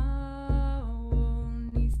kamao,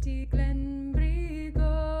 nis ti glen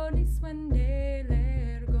brigo, nis wende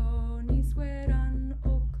lergo, nis weran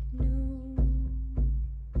ok nu.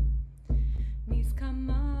 Nis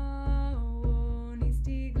kamao, nis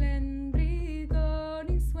ti glen brigo,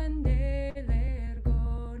 nis wende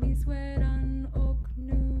lergo, nis weran ok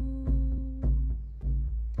nu.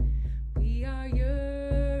 We are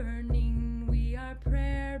yearning, we are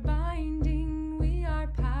prayer binding, we are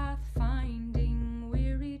path finding,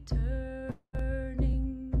 we're returning.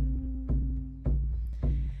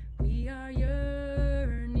 We are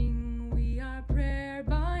yearning, we are prayer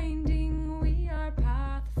binding, we are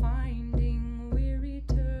path finding, we're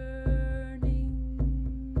returning.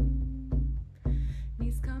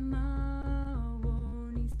 Nis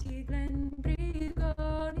kamao, nis ti glen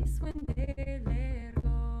brigo, nis wende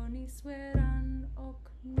lergo, nis weran ok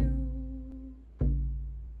nu.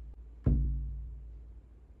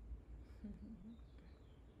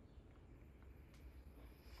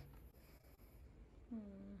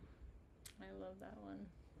 I love that one.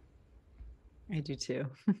 I do too.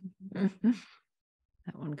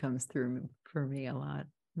 That one comes through for me a lot.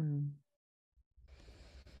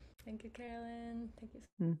 Thank you, Carolyn. Thank you.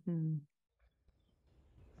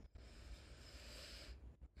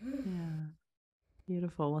 Yeah.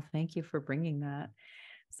 Beautiful. Well, thank you for bringing that.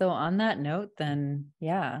 So, on that note, then,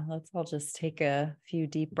 yeah, let's all just take a few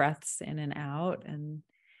deep breaths in and out and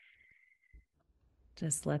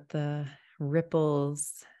just let the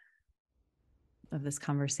ripples of this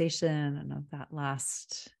conversation and of that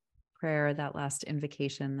last prayer, that last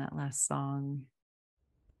invocation, that last song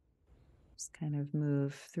just kind of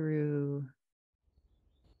move through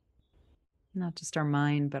not just our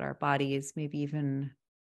mind, but our bodies, maybe even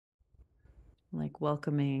like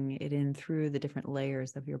welcoming it in through the different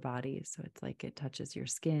layers of your body. So it's like it touches your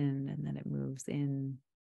skin and then it moves in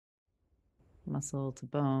muscle to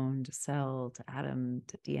bone to cell to atom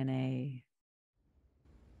to DNA.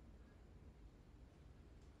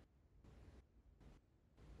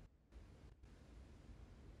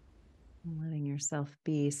 And letting yourself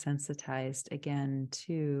be sensitized again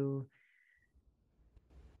to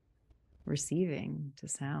receiving, to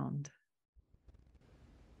sound,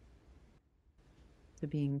 to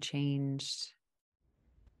being changed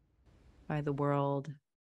by the world,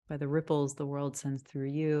 by the ripples the world sends through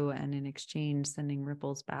you, and in exchange, sending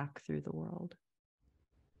ripples back through the world.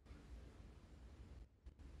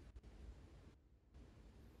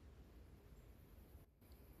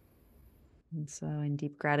 And so, in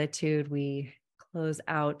deep gratitude, we close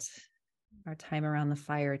out our time around the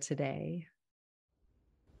fire today.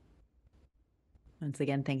 Once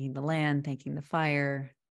again, thanking the land, thanking the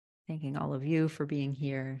fire, thanking all of you for being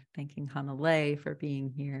here, thanking Hanna Leigh for being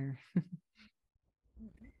here.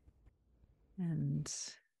 And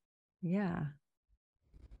yeah,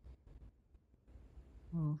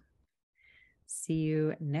 we'll see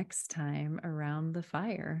you next time around the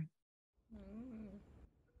fire.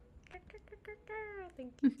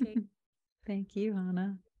 Thank you, Kate. Thank you,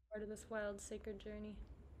 Hanna. Part of this wild, sacred journey.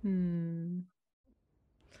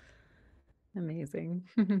 Amazing.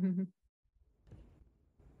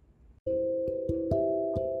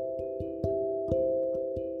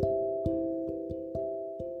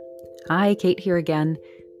 Hi, Kate here again.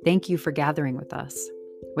 Thank you for gathering with us.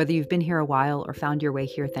 Whether you've been here a while or found your way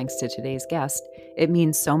here thanks to today's guest, it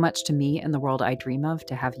means so much to me and the world I dream of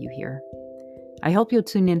to have you here. I hope you'll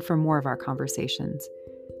tune in for more of our conversations.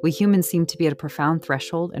 We humans seem to be at a profound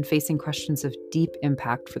threshold and facing questions of deep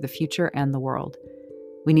impact for the future and the world.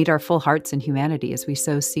 We need our full hearts and humanity as we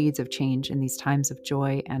sow seeds of change in these times of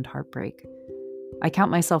joy and heartbreak. I count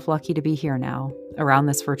myself lucky to be here now, around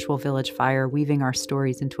this virtual village fire, weaving our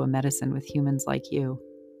stories into a medicine with humans like you.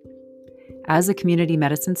 As a community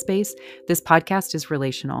medicine space, this podcast is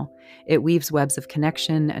relational. It weaves webs of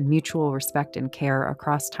connection and mutual respect and care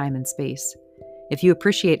across time and space. If you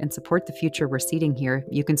appreciate and support the future we're seeding here,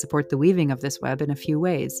 you can support the weaving of this web in a few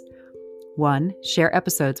ways. 1, share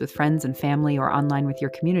episodes with friends and family or online with your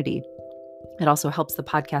community. It also helps the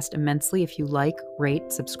podcast immensely if you like,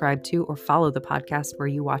 rate, subscribe to, or follow the podcast where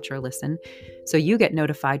you watch or listen, so you get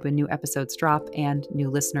notified when new episodes drop and new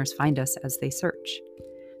listeners find us as they search.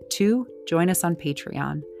 2, join us on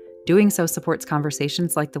Patreon. Doing so supports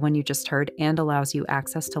conversations like the one you just heard and allows you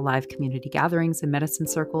access to live community gatherings and medicine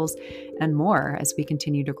circles and more as we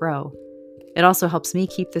continue to grow. It also helps me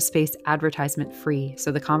keep the space advertisement-free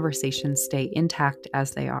so the conversations stay intact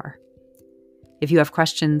as they are. If you have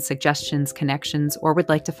questions, suggestions, connections, or would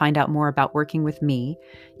like to find out more about working with me,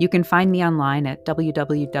 you can find me online at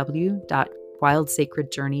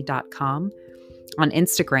www.wildsacredjourney.com, on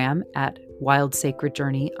Instagram at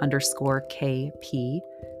wildsacredjourney_KP,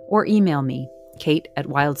 or email me,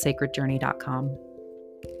 kate@wildsacredjourney.com.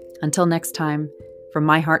 Until next time, from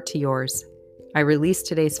my heart to yours, I release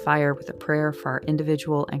today's fire with a prayer for our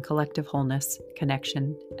individual and collective wholeness,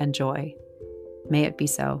 connection, and joy. May it be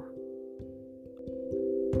so.